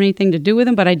supposed to have anything to do with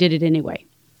them, but I did it anyway.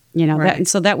 Right. And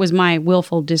so that was my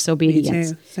willful Me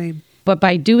disobedience. too. Same. But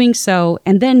by doing so,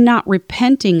 and then not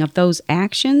repenting of those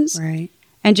actions, Right.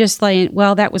 and just saying,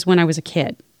 well, that was when I was a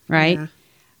kid, right? Yeah.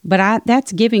 But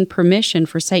that's giving permission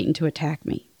for Satan to attack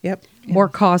me Yep. or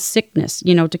cause sickness,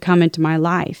 to come into my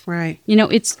life. Right.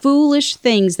 It's foolish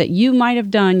things that you might have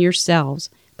done yourselves,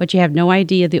 but you have no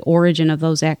idea the origin of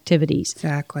those activities.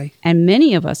 Exactly. And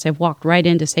many of us have walked right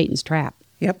into Satan's trap.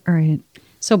 Yep. Right.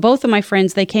 So both of my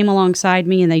friends, they came alongside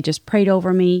me and they just prayed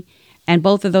over me. And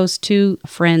both of those two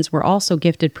friends were also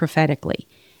gifted prophetically,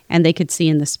 and they could see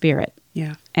in the Spirit.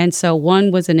 Yeah. And so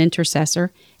one was an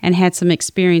intercessor and had some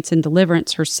experience in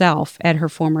deliverance herself at her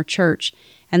former church,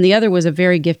 and the other was a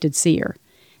very gifted seer.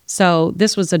 So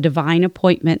this was a divine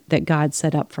appointment that God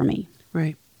set up for me.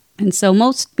 Right. And so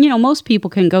most people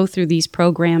can go through these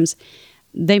programs.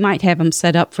 They might have them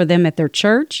set up for them at their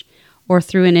church or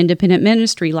through an independent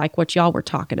ministry like what y'all were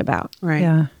talking about. Right.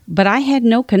 Yeah. But I had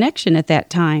no connection at that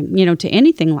time, to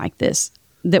anything like this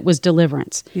that was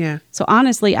deliverance. Yeah. So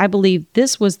honestly, I believe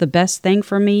this was the best thing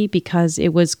for me because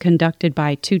it was conducted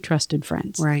by two trusted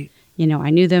friends. Right. I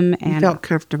knew them and You felt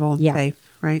comfortable and Yeah. safe,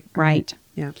 right? right.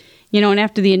 Yeah. And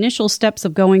after the initial steps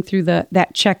of going through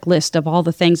that checklist of all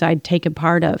the things I'd taken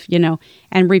part of,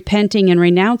 and repenting and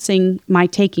renouncing my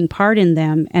taking part in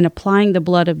them and applying the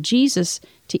blood of Jesus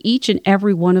to each and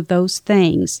every one of those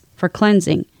things for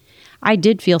cleansing, I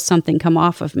did feel something come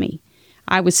off of me.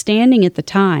 I was standing at the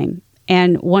time,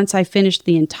 and once I finished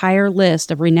the entire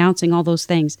list of renouncing all those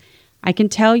things, I can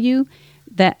tell you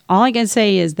that all I can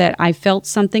say is that I felt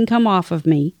something come off of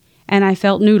me. And I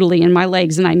felt noodly in my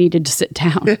legs and I needed to sit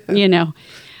down,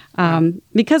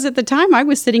 because at the time I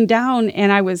was sitting down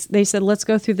and they said, let's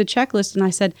go through the checklist. And I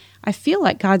said, I feel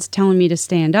like God's telling me to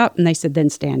stand up. And they said, then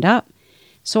stand up.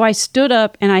 So I stood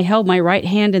up and I held my right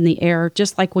hand in the air,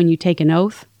 just like when you take an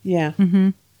oath. Yeah.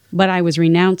 Mm-hmm. But I was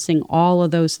renouncing all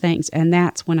of those things. And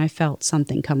that's when I felt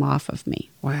something come off of me.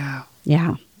 Wow.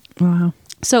 Yeah. Wow.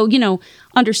 So,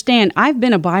 understand, I've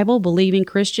been a Bible-believing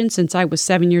Christian since I was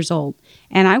 7 years old,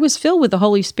 and I was filled with the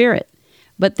Holy Spirit,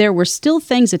 but there were still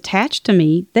things attached to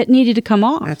me that needed to come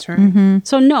off. That's right.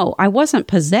 So, no, I wasn't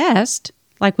possessed.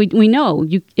 Like we know,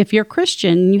 if you're a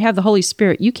Christian and you have the Holy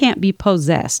Spirit, you can't be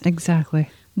possessed.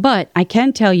 Exactly. But I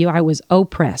can tell you I was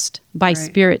oppressed by Right.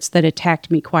 spirits that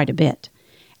attacked me quite a bit.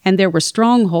 And there were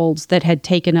strongholds that had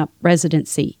taken up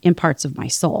residency in parts of my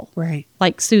soul. Right.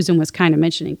 Like Susan was kind of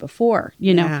mentioning before,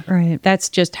 Yeah. Right. That's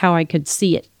just how I could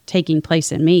see it taking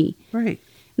place in me. Right.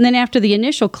 And then after the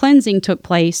initial cleansing took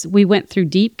place, we went through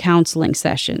deep counseling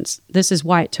sessions. This is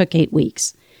why it took 8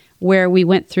 weeks, where we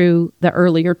went through the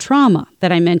earlier trauma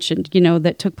that I mentioned,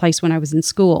 that took place when I was in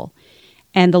school,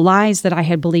 and the lies that I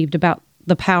had believed about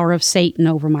the power of Satan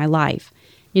over my life.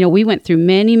 We went through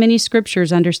many, many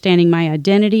scriptures understanding my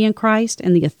identity in Christ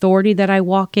and the authority that I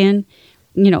walk in,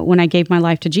 when I gave my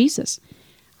life to Jesus.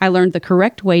 I learned the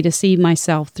correct way to see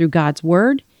myself through God's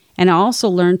Word, and I also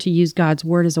learned to use God's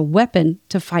Word as a weapon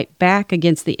to fight back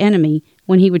against the enemy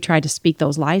when he would try to speak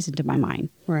those lies into my mind.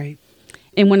 Right.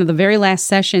 In one of the very last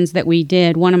sessions that we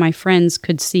did, one of my friends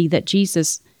could see that she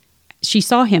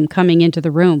saw him coming into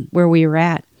the room where we were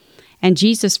at. And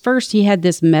Jesus first, he had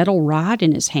this metal rod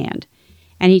in his hand.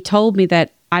 And he told me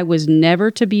that I was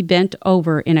never to be bent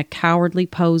over in a cowardly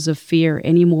pose of fear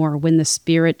anymore when the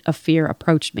spirit of fear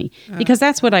approached me. Because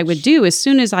that's what I would do as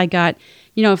soon as I got,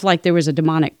 if like there was a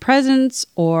demonic presence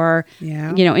or,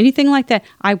 Yeah. anything like that,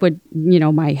 I would,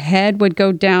 my head would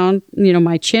go down,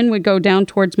 my chin would go down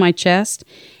towards my chest,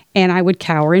 and I would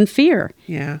cower in fear.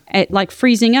 Yeah. Like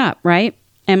freezing up, right?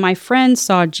 And my friend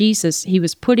saw Jesus, he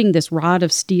was putting this rod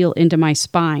of steel into my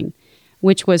spine,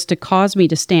 which was to cause me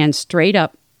to stand straight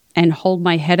up and hold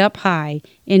my head up high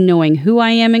in knowing who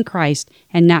I am in Christ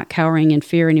and not cowering in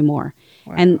fear anymore.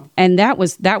 Wow. And that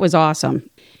was awesome.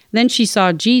 Then she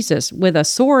saw Jesus with a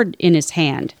sword in his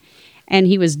hand, and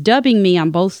he was dubbing me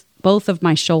on both of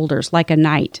my shoulders like a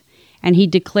knight, and he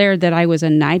declared that I was a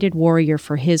knighted warrior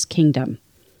for his kingdom.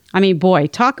 I mean, boy,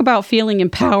 talk about feeling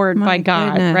empowered My by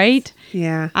God, goodness. right?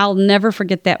 Yeah. I'll never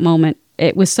forget that moment.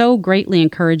 It was so greatly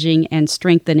encouraging and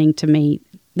strengthening to me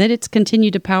that it's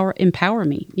continued to empower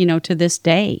me, to this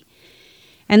day.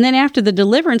 And then after the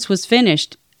deliverance was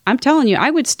finished, I'm telling you,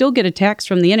 I would still get attacks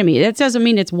from the enemy. That doesn't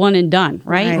mean it's one and done,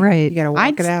 right? Right. You got to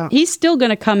walk it out. He's still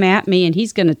going to come at me and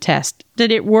he's going to test.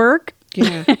 Did it work?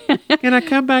 Yeah. Can I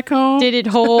come back home? Did it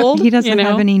hold? He doesn't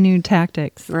have any new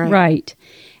tactics. Right. Right.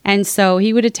 And so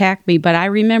he would attack me, but I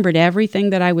remembered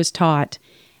everything that I was taught,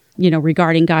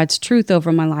 regarding God's truth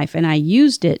over my life. And I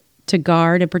used it to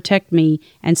guard and protect me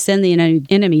and send the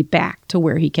enemy back to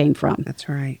where he came from. That's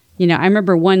right. I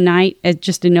remember one night,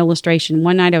 just an illustration,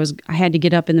 one night I had to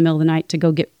get up in the middle of the night to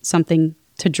go get something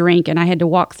to drink, and I had to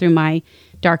walk through my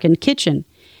darkened kitchen.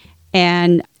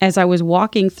 And as I was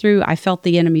walking through, I felt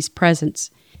the enemy's presence,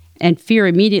 and fear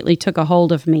immediately took a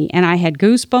hold of me, and I had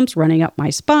goosebumps running up my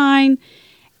spine.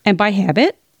 And by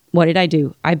habit, what did I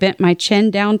do? I bent my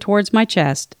chin down towards my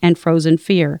chest and froze in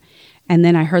fear. And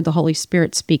then I heard the Holy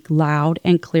Spirit speak loud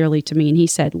and clearly to me. And he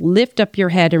said, lift up your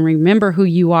head and remember who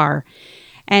you are.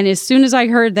 And as soon as I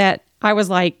heard that, I was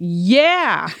like,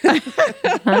 yeah.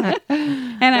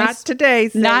 And Not today,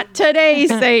 Satan. Not today,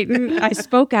 Satan. I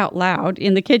spoke out loud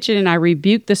in the kitchen and I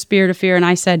rebuked the spirit of fear. And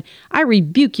I said, I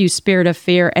rebuke you, spirit of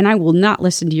fear, and I will not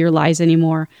listen to your lies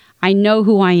anymore. I know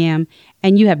who I am,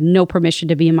 and you have no permission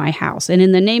to be in my house. And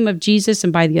in the name of Jesus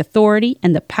and by the authority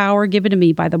and the power given to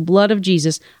me by the blood of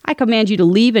Jesus, I command you to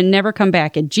leave and never come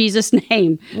back in Jesus'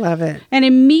 name. Love it. And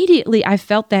immediately I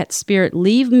felt that spirit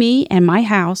leave me and my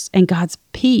house, and God's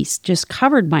peace just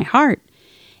covered my heart.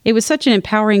 It was such an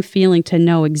empowering feeling to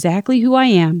know exactly who I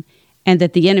am and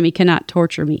that the enemy cannot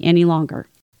torture me any longer.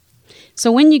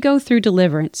 So when you go through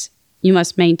deliverance, you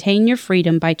must maintain your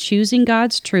freedom by choosing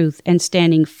God's truth and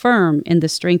standing firm in the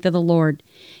strength of the Lord.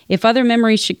 If other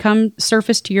memories should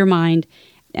surface to your mind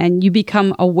and you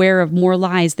become aware of more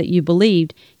lies that you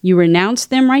believed, you renounce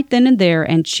them right then and there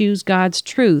and choose God's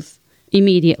truth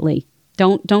immediately.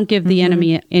 Don't give the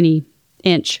enemy any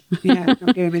inch. Yeah,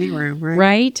 don't give him any room, right?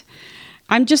 Right?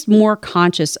 I'm just more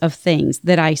conscious of things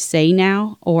that I say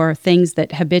now or things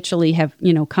that habitually have,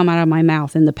 come out of my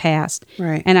mouth in the past.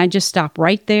 Right. And I just stop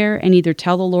right there and either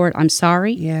tell the Lord I'm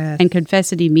sorry Yes. and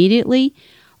confess it immediately,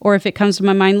 or if it comes to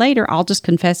my mind later, I'll just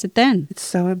confess it then. It's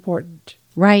so important.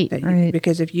 Right. That Right.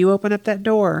 Because if you open up that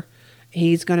door, the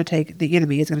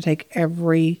enemy is going to take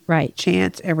every Right.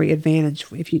 chance, every advantage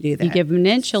if you do that. You give him an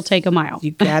inch, he'll take a mile.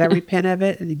 You got to repent of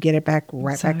it and get it back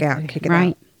back out and kick it Right.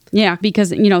 out. Yeah,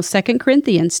 because, 2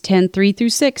 Corinthians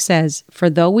 10:3-6 says, For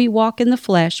though we walk in the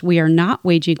flesh, we are not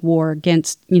waging war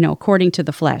against, according to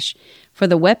the flesh. For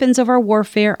the weapons of our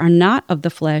warfare are not of the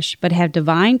flesh, but have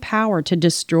divine power to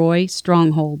destroy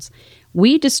strongholds.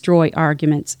 We destroy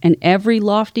arguments and every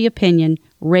lofty opinion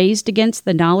raised against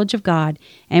the knowledge of God,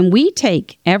 and we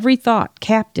take every thought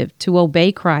captive to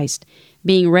obey Christ,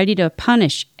 being ready to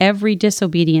punish every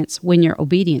disobedience when your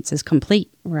obedience is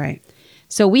complete. Right.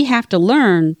 So we have to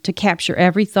learn to capture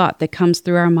every thought that comes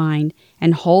through our mind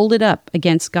and hold it up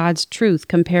against God's truth,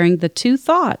 comparing the two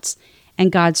thoughts.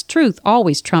 And God's truth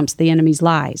always trumps the enemy's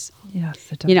lies.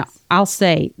 Yes, it does. I'll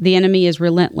say the enemy is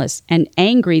relentless and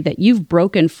angry that you've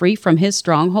broken free from his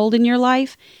stronghold in your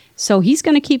life. So he's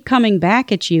going to keep coming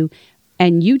back at you,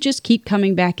 and you just keep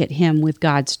coming back at him with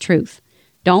God's truth.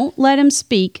 Don't let him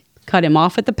speak. Cut him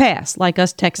off at the pass, like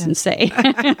us Texans say.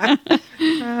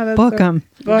 Book him.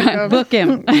 Book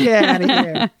him. Get out of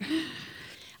here.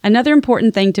 Another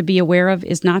important thing to be aware of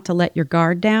is not to let your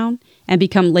guard down and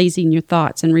become lazy in your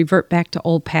thoughts and revert back to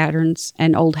old patterns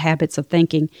and old habits of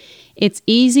thinking. It's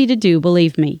easy to do,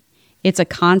 believe me. It's a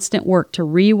constant work to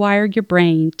rewire your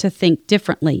brain to think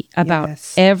differently about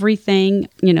Yes. everything,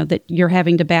 that you're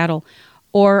having to battle,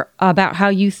 or about how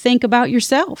you think about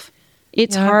yourself.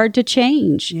 It's Yeah. hard to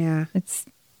change. Yeah. It's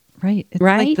right. It's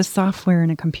Right? like the software in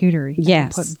a computer. You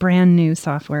Yes. put brand new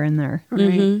software in there.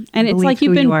 Right. Mhm. And it's Believe like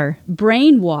you've who been you are.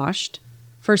 brainwashed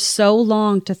for so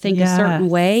long to think a certain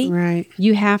Yes. way. Right.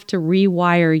 You have to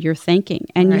rewire your thinking.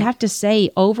 And Right. you have to say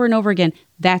over and over again,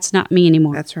 that's not me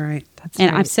anymore. That's right. That's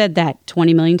and right. I've said that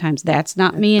 20 million times. That's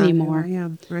not me That's not who anymore. I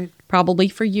am. Right. Probably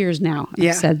for years now.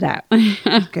 Yeah. I've said that.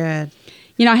 Good.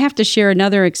 I have to share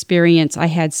another experience I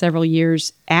had several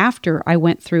years after I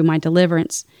went through my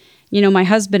deliverance. My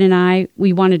husband and I,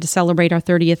 we wanted to celebrate our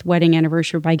 30th wedding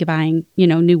anniversary by buying,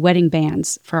 new wedding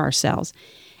bands for ourselves.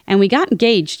 And we got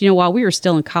engaged, while we were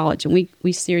still in college, and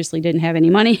we seriously didn't have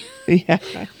any money. Yeah.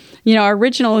 Our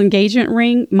original engagement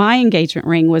ring, my engagement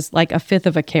ring was like a fifth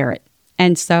of a carat.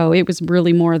 And so it was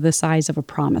really more the size of a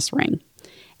promise ring.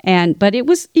 But it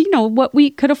was, what we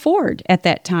could afford at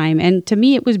that time. And to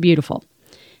me, it was beautiful.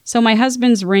 So my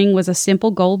husband's ring was a simple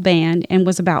gold band and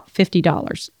was about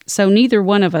 $50. So neither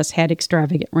one of us had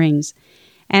extravagant rings.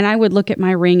 And I would look at my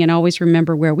ring and always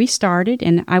remember where we started.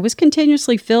 And I was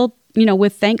continuously filled,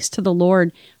 with thanks to the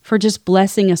Lord for just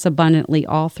blessing us abundantly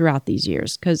all throughout these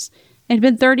years, because it had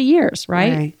been 30 years,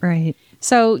 right? Right.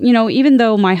 So, even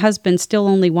though my husband still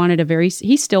only wanted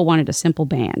he still wanted a simple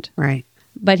band. Right.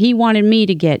 But he wanted me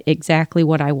to get exactly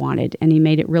what I wanted, and he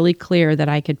made it really clear that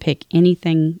I could pick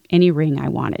any ring I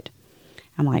wanted.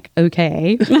 I'm like,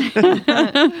 okay.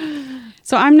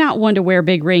 So I'm not one to wear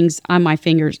big rings on my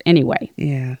fingers anyway.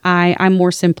 Yeah. I'm more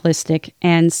simplistic.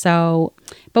 And so,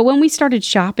 but when we started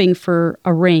shopping for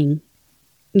a ring,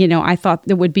 I thought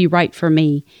that would be right for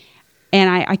me. And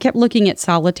I kept looking at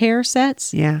solitaire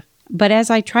sets. Yeah. But as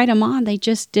I tried them on, they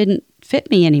just didn't fit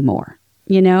me anymore.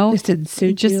 Just didn't suit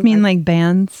You just you, mean like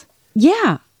bands?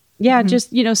 Yeah. Yeah, just,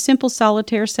 simple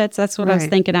solitaire sets. That's what I was Right.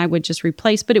 thinking I would just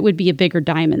replace, but it would be a bigger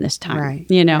diamond this time, Right,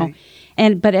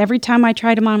 right. But every time I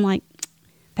tried them on, I'm like,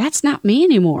 that's not me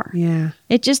anymore. Yeah.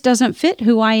 It just doesn't fit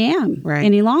who I am Right.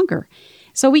 any longer.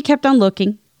 So we kept on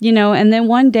looking, And then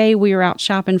one day we were out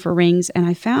shopping for rings, and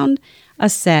I found a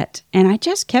set, and I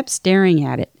just kept staring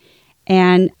at it.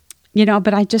 And,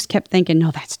 but I just kept thinking,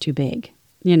 no, that's too big,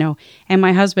 And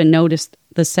my husband noticed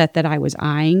the set that I was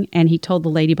eyeing, and he told the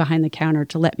lady behind the counter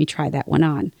to let me try that one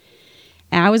on.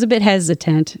 And I was a bit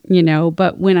hesitant,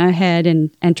 but went ahead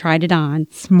and tried it on.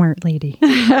 Smart lady.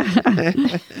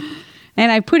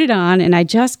 And I put it on, and I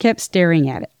just kept staring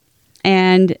at it.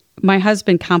 And my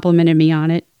husband complimented me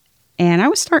on it, and I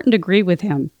was starting to agree with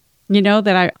him,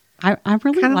 that I'm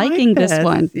really Kinda liking like this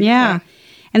one. Yeah. Yeah.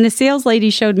 And the sales lady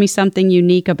showed me something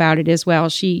unique about it as well.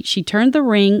 She turned the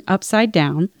ring upside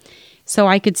down so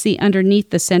I could see underneath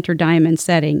the center diamond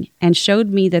setting, and showed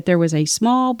me that there was a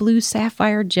small blue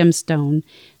sapphire gemstone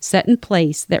set in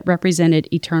place that represented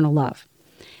eternal love.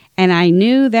 And I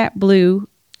knew that blue,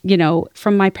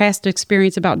 from my past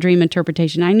experience about dream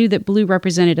interpretation, I knew that blue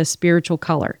represented a spiritual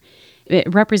color.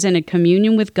 It represented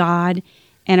communion with God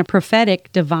and a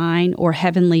prophetic, divine, or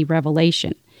heavenly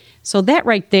revelation. So that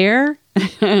right there,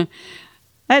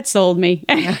 that sold me.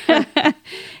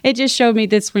 It just showed me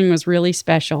this ring was really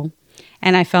special,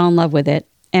 and I fell in love with it,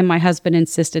 and my husband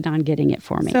insisted on getting it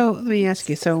for me. So let me ask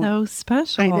you. So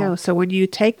special. I know. So when you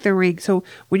take the ring,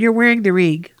 when you're wearing the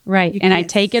ring, Right, and I can't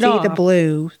take it see off. the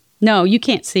blue, No, you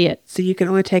can't see it. so you can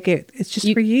only take it. It's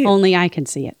just for you. Only I can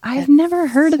see it. I've never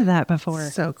heard of that before.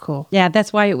 So cool. Yeah,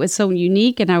 that's why it was so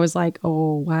unique, and I was like,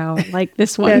 oh, wow, I like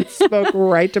this one. That spoke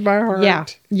right to my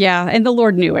heart. Yeah, and the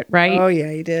Lord knew it, right? Oh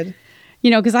yeah, he did.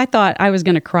 Because I thought I was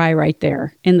going to cry right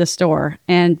there in the store,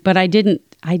 but I didn't,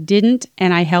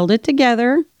 and I held it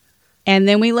together, and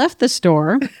then we left the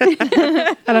store.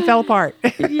 And I fell apart.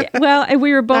 Yeah, well, and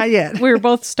we were both Not yet. we were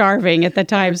both starving at the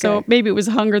time, so Okay. maybe it was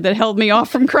hunger that held me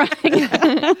off from crying.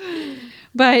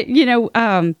 But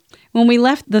when we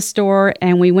left the store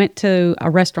and we went to a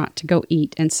restaurant to go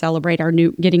eat and celebrate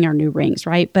getting our new rings,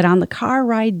 right? But on the car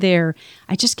ride there,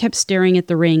 I just kept staring at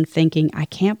the ring, thinking, I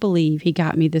can't believe he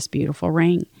got me this beautiful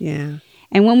ring. Yeah.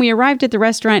 And when we arrived at the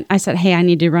restaurant, I said, hey, I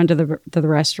need to run to the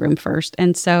restroom first.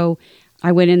 And so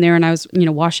I went in there, and I was,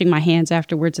 washing my hands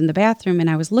afterwards in the bathroom, and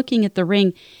I was looking at the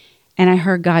ring, and I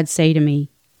heard God say to me,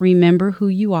 remember who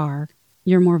you are.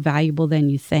 You're more valuable than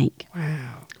you think.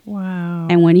 Wow. Wow.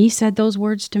 And when he said those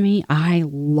words to me, I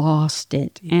lost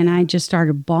it. Yeah. And I just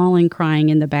started bawling, crying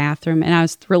in the bathroom. And I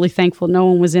was really thankful no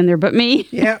one was in there but me.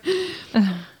 Yeah.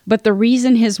 But the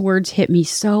reason his words hit me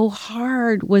so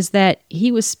hard was that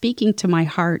he was speaking to my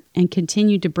heart and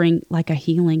continued to bring like a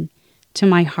healing to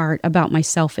my heart about my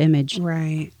self-image.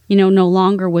 Right. No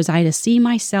longer was I to see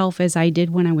myself as I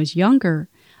did when I was younger,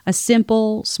 a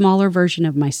simple, smaller version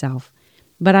of myself.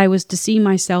 But I was to see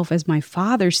myself as my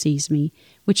Father sees me,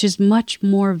 which is much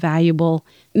more valuable,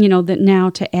 that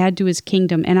now to add to his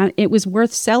kingdom. And it was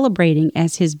worth celebrating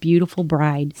as his beautiful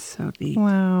bride. So neat.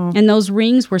 Wow. And those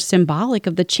rings were symbolic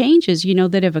of the changes,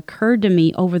 that have occurred to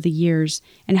me over the years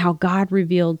and how God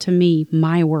revealed to me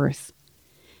my worth.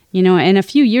 And a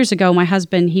few years ago, my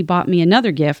husband, he bought me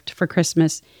another gift for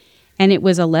Christmas, and it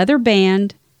was a leather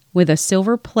band with a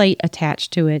silver plate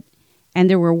attached to it, and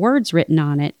there were words written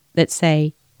on it that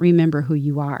say, remember who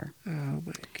you are. Oh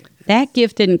my goodness. That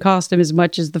gift didn't cost him as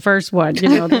much as the first one,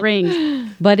 the ring.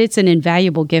 But it's an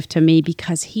invaluable gift to me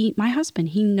because my husband,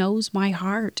 he knows my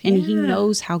heart, and he Yeah.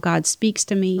 knows how God speaks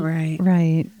to me. Right.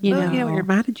 Right. You Well, know, it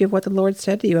reminded you of what the Lord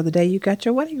said to you on the day you got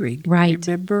your wedding ring. Right.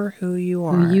 Remember who you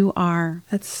are. who you are.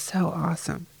 That's so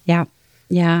awesome. Yeah.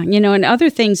 Yeah. And other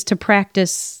things to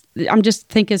practice. I'm just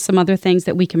thinking some other things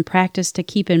that we can practice to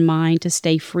keep in mind to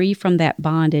stay free from that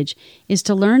bondage is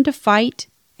to learn to fight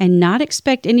and not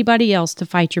expect anybody else to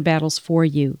fight your battles for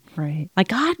you. Right. Like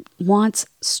God wants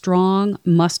strong,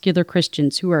 muscular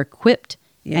Christians who are equipped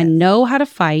Yes. and know how to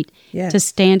fight Yes. to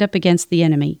stand up against the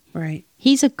enemy. Right.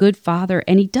 He's a good father,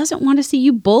 and he doesn't want to see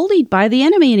you bullied by the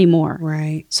enemy anymore.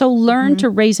 Right. So learn to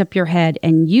raise up your head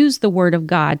and use the word of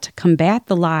God to combat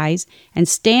the lies and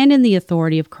stand in the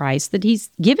authority of Christ that he's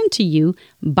given to you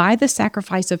by the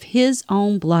sacrifice of his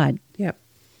own blood. Yep.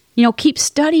 Keep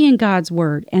studying God's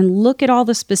word and look at all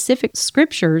the specific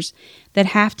scriptures that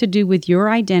have to do with your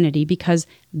identity, because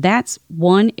that's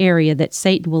one area that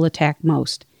Satan will attack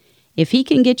most. If he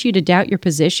can get you to doubt your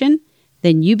position,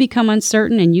 then you become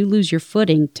uncertain and you lose your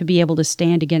footing to be able to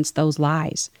stand against those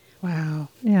lies. Wow.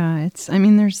 Yeah.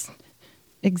 There's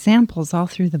examples all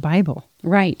through the Bible,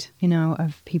 Right.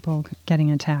 of people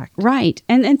getting attacked. Right.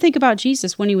 And think about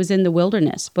Jesus when he was in the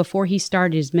wilderness before he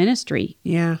started his ministry.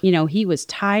 Yeah. He was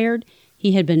tired.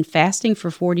 He had been fasting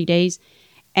for 40 days,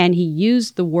 and he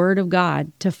used the word of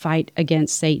God to fight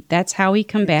against Satan. That's how he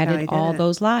combated did all it.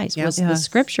 those lies, Yep. was the Yes.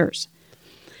 scriptures.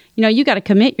 You got to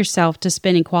commit yourself to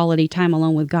spending quality time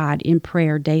alone with God in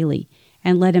prayer daily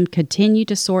and let Him continue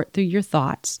to sort through your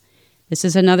thoughts. This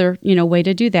is another, way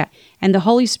to do that. And the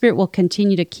Holy Spirit will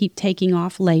continue to keep taking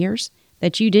off layers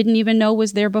that you didn't even know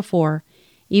was there before,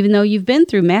 even though you've been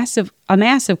through a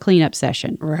massive cleanup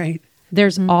session. Right.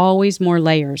 There's always more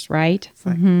layers, right? It's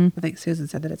like, I think Susan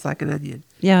said that it's like an onion.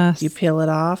 Yes. You peel it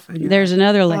off. And There's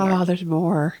another layer. Oh, there's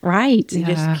more. Right. You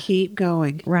just keep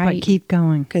going. Right. But keep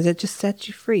going. Because it just sets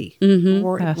you free.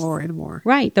 More and more and more.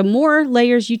 Right. The more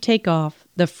layers you take off,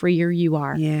 the freer you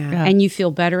are. Yeah. And you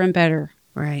feel better and better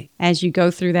Right. as you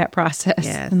go through that process.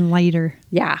 Yes. And lighter.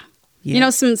 Yeah.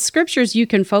 Yes. Some scriptures you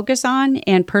can focus on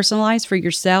and personalize for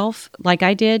yourself, like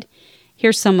I did.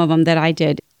 Here's some of them that I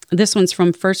did. This one's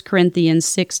from 1 Corinthians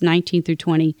 6:19 through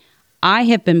 20. I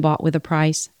have been bought with a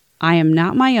price. I am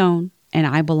not my own, and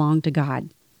I belong to God.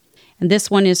 And this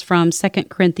one is from 2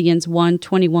 Corinthians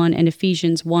 1:21 and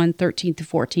Ephesians 1:13 through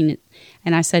 14.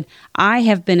 And I said, I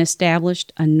have been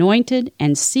established, anointed,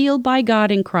 and sealed by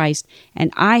God in Christ,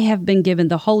 and I have been given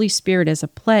the Holy Spirit as a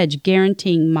pledge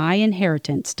guaranteeing my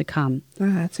inheritance to come.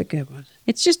 Oh, that's a good one.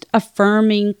 It's just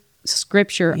affirming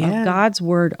scripture Yeah. of God's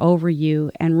word over you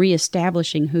and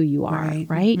reestablishing who you are,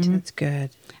 right? That's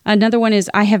good. Another one is,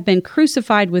 I have been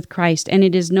crucified with Christ, and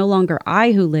it is no longer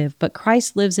I who live, but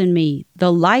Christ lives in me.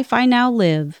 The life I now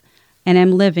live and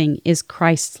am living is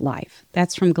Christ's life.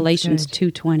 That's from Galatians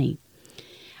 2:20.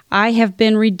 I have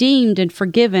been redeemed and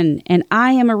forgiven, and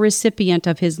I am a recipient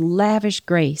of His lavish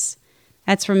grace.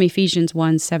 That's from Ephesians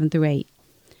 1:7 through 8.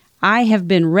 I have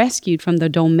been rescued from the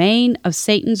domain of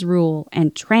Satan's rule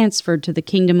and transferred to the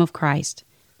kingdom of Christ.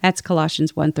 That's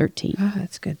Colossians 1:13. Oh,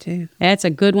 that's good too. That's a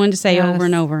good one to say Yes. over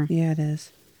and over. Yeah, it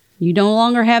is. You no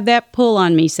longer have that pull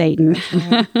on me, Satan.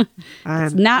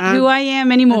 It's not who I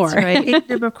am anymore. That's right.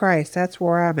 Kingdom of Christ. That's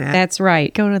where I'm at. That's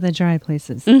right. Go to the dry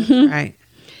places. Right.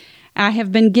 I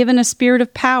have been given a spirit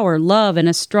of power, love, and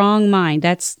a strong mind.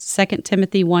 That's 2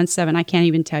 Timothy 1:7. I can't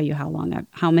even tell you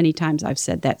how many times I've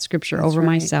said that scripture That's over right.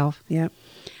 myself. Yep.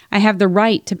 I have the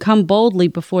right to come boldly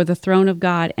before the throne of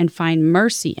God and find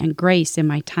mercy and grace in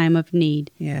my time of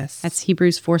need. Yes. That's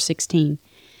Hebrews 4:16.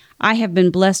 I have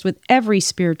been blessed with every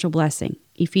spiritual blessing.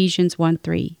 Ephesians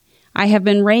 1:3. I have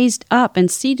been raised up and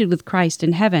seated with Christ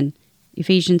in heaven.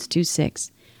 Ephesians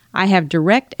 2:6. I have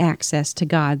direct access to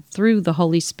God through the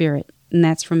Holy Spirit, and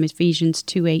that's from Ephesians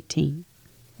 2:18.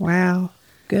 Wow.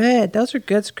 Good. Those are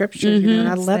good scriptures. And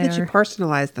I love that you There.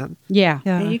 personalize them. Yeah.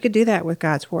 Yeah. And you could do that with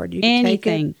God's word. You can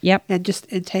Anything. take it Yep.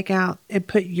 and take out and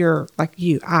put your, like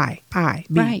you, I,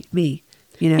 me, Right. me.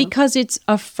 Because it's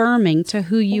affirming to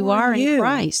who you For are in you.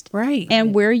 Christ. Right.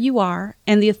 And where you are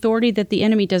and the authority that the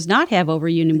enemy does not have over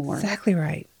you anymore. Exactly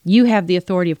right. You have the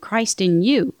authority of Christ in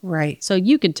you. Right. So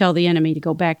you could tell the enemy to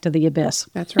go back to the abyss.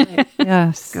 That's right.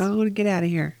 Yes. Go and get out of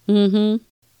here. Mm-hmm.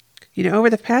 Over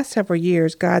the past several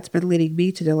years, God's been leading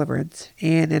me to deliverance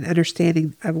and an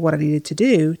understanding of what I needed to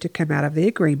do to come out of the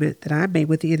agreement that I made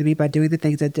with the enemy by doing the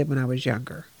things I did when I was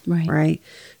younger. Right. Right?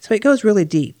 So it goes really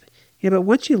deep. But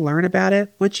once you learn about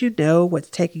it, once you know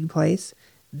what's taking place,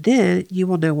 then you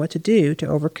will know what to do to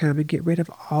overcome and get rid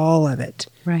of all of it.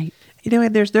 Right.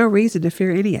 And there's no reason to fear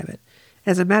any of it.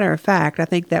 As a matter of fact, I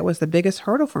think that was the biggest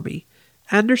hurdle for me.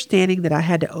 Understanding that I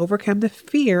had to overcome the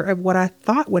fear of what I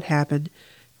thought would happen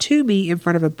to me in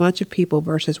front of a bunch of people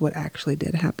versus what actually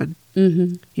did happen.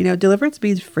 Mm-hmm. Deliverance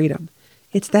means freedom.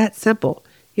 It's that simple,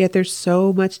 yet there's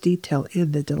so much detail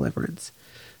in the deliverance.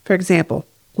 For example,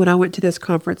 when I went to this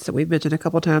conference that we've mentioned a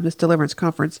couple times, this deliverance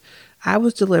conference, I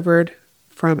was delivered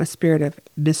from a spirit of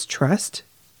mistrust,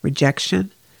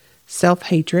 rejection,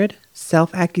 self-hatred,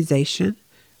 self-accusation,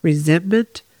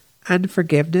 resentment,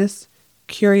 unforgiveness,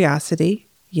 curiosity.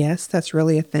 Yes, that's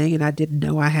really a thing, and I didn't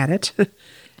know I had it.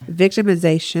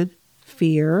 Victimization,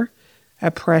 fear,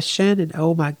 oppression, and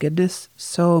oh my goodness,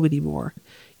 so many more.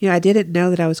 I didn't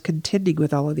know that I was contending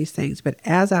with all of these things, but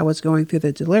as I was going through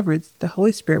the deliverance, the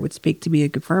Holy Spirit would speak to me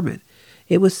and confirm it.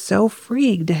 It was so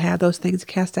freeing to have those things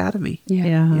cast out of me. Yeah.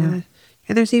 Yeah.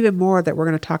 And there's even more that we're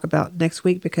going to talk about next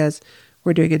week because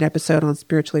we're doing an episode on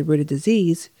spiritually rooted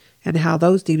disease and how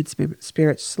those demon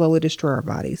spirits slowly destroy our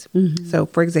bodies. Mm-hmm. So,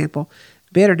 for example,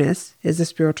 bitterness is the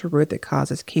spiritual root that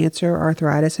causes cancer,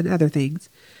 arthritis, and other things.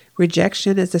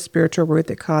 Rejection is the spiritual root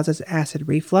that causes acid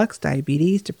reflux,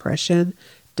 diabetes, depression,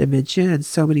 dementia, and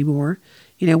so many more.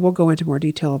 We'll go into more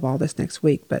detail of all this next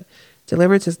week, but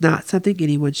deliverance is not something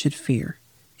anyone should fear.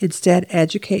 Instead,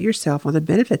 educate yourself on the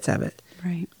benefits of it.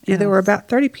 Right. There were about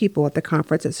 30 people at the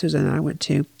conference that Susan and I went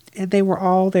to, And they were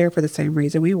all there for the same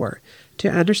reason we were, to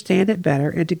understand it better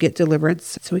and to get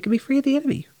deliverance so we can be free of the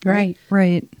enemy. Right.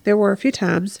 Right. There were a few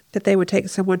times that they would take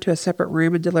someone to a separate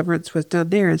room and deliverance was done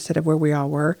there instead of where we all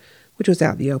were, which was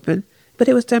out in the open. But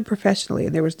it was done professionally,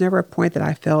 and there was never a point that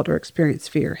I felt or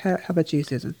experienced fear. How about you,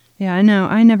 Susan? Yeah, I know.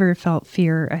 I never felt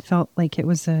fear. I felt like it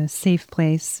was a safe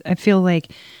place. I feel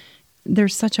like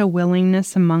there's such a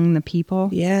willingness among the people.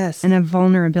 Yes. And a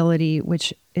vulnerability,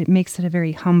 which it makes it a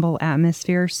very humble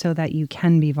atmosphere so that you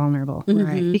can be vulnerable.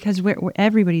 Right. Because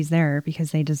everybody's there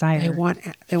because they desire They want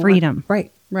freedom.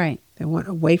 Right. Right. They want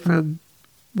away from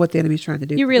what the enemy's trying to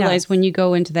do. You realize Yes. when you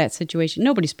go into that situation,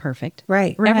 nobody's perfect.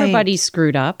 Right. Right. Everybody's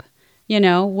screwed up. You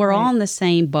know, we're all Right. in the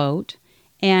same boat,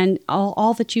 and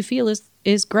all that you feel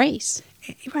is grace.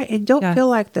 Right. And don't Yeah. feel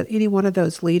like that any one of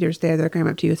those leaders there, they're going to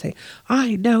come up to you and say,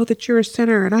 I know that you're a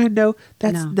sinner, and I know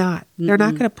that's No. not. They're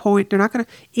not going to point. They're not going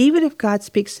to, even if God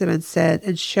speaks to them and said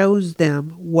and shows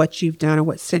them what you've done or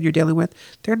what sin you're dealing with,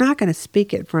 they're not going to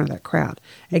speak it in front of that crowd.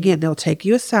 Again, they'll take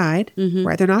you aside,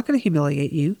 right? They're not going to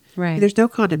humiliate you. Right. There's no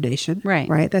condemnation. Right.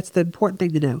 Right. That's the important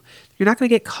thing to know. You're not going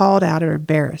to get called out or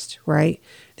embarrassed, right?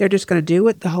 They're just going to do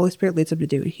what the Holy Spirit leads them to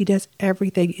do. He does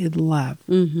everything in love.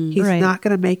 He's Right. not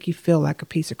going to make you feel like a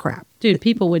piece of crap. Dude,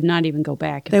 people would not even go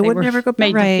back if They would were never go back.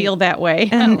 made Right. to feel that way.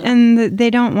 And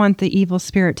they don't want the evil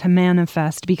spirit to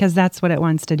manifest because that's what it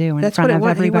wants to do in That's front what it of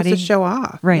wants. He everybody. wants to show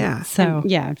off. Right. Yeah. So,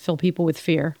 Yeah, fill people with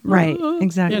fear. right.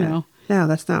 Exactly. You know. No,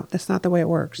 that's not the way it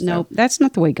works. So, No, that's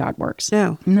not the way God works.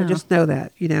 No. No. So just know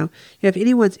that, If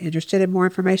anyone's interested in more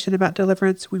information about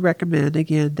deliverance, we recommend,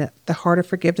 again, that the Heart of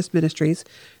Forgiveness Ministries,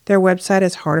 their website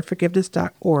is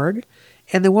heartofforgiveness.org.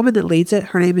 And the woman that leads it,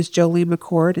 her name is Jolene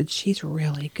McCord, and she's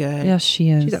really good. Yes, she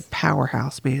is. She's a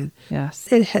powerhouse, man.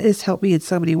 Yes. It has helped me in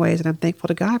so many ways, and I'm thankful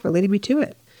to God for leading me to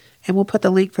it. And we'll put the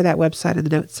link for that website in the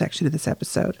notes section of this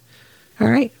episode. All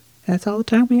right. That's all the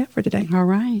time we have for today. All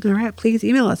right. All right. Please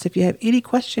email us if you have any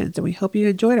questions, and we hope you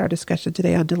enjoyed our discussion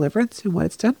today on deliverance and what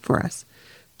it's done for us.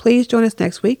 Please join us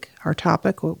next week. Our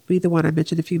topic will be the one I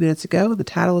mentioned a few minutes ago. The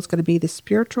title is going to be The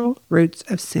Spiritual Roots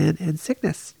of Sin and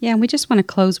Sickness. Yeah, and we just want to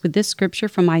close with this scripture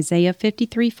from Isaiah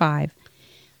 53:5.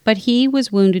 But he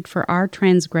was wounded for our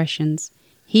transgressions.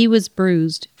 He was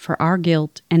bruised for our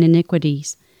guilt and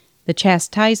iniquities. The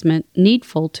chastisement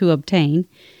needful to obtain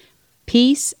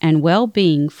peace and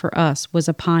well-being for us was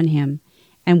upon him,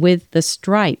 and with the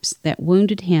stripes that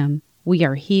wounded him, we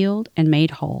are healed and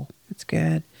made whole. That's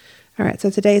good. All right, so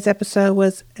today's episode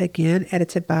was, again,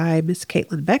 edited by Miss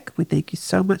Caitlin Beck. We thank you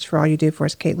so much for all you do for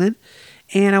us, Caitlin.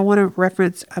 And I want to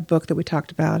reference a book that we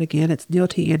talked about. Again, it's Neil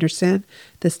T. Anderson,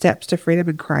 The Steps to Freedom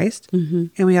in Christ.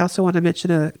 And we also want to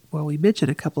mention we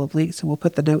mentioned a couple of links, and we'll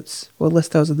put the notes, we'll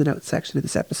list those in the notes section of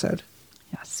this episode.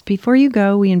 Yes. Before you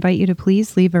go, we invite you to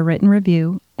please leave a written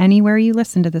review anywhere you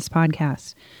listen to this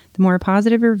podcast. The more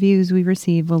positive reviews we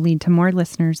receive will lead to more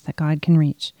listeners that God can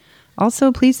reach.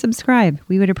 Also, please subscribe.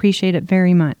 We would appreciate it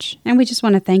very much. And we just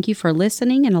want to thank you for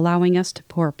listening and allowing us to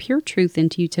pour pure truth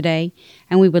into you today.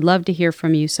 And we would love to hear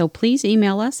from you. So please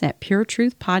email us at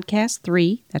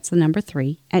puretruthpodcast3, that's the number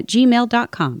 3,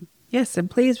 @gmail.com. Yes,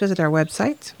 and please visit our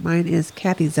website. Mine is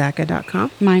kathyzacka.com.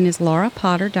 Mine is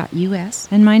laurapotter.us.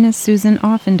 And mine is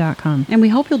susanoffen.com. And we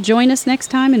hope you'll join us next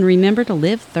time, and remember to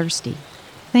live thirsty.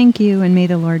 Thank you, and may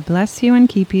the Lord bless you and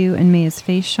keep you, and may his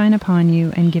face shine upon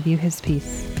you and give you his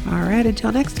peace. All right,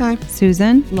 until next time.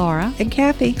 Susan? Laura. And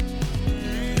Kathy.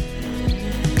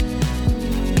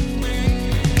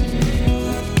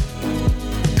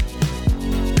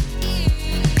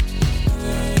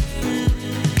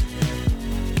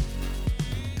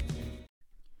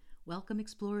 Welcome,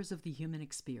 explorers of the human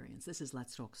experience. This is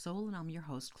Let's Talk Soul, and I'm your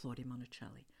host, Claudia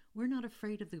Monticelli. We're not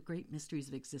afraid of the great mysteries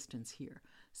of existence here.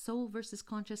 Soul versus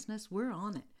consciousness, we're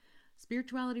on it.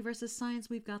 Spirituality versus science,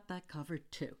 we've got that covered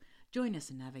too. Join us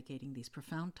in navigating these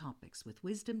profound topics with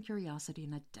wisdom, curiosity,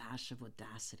 and a dash of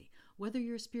audacity. Whether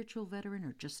you're a spiritual veteran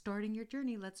or just starting your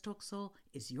journey, Let's Talk Soul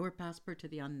is your passport to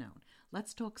the unknown.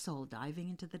 Let's Talk Soul, diving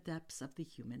into the depths of the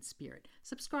human spirit.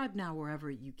 Subscribe now wherever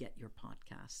you get your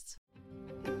podcasts.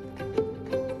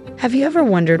 Have you ever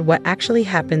wondered what actually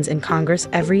happens in Congress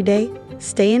every day?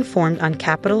 Stay informed on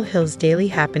Capitol Hill's daily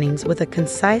happenings with a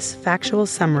concise, factual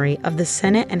summary of the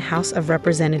Senate and House of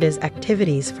Representatives'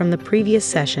 activities from the previous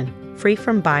session, free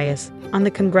from bias, on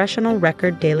the Congressional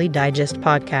Record Daily Digest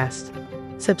podcast.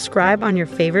 Subscribe on your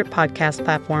favorite podcast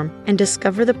platform and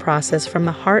discover the process from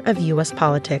the heart of U.S.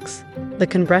 politics. The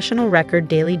Congressional Record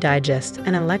Daily Digest,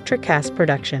 an Electricast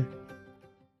production.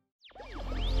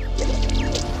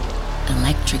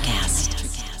 Electricast.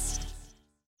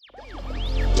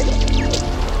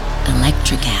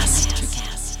 Electricast.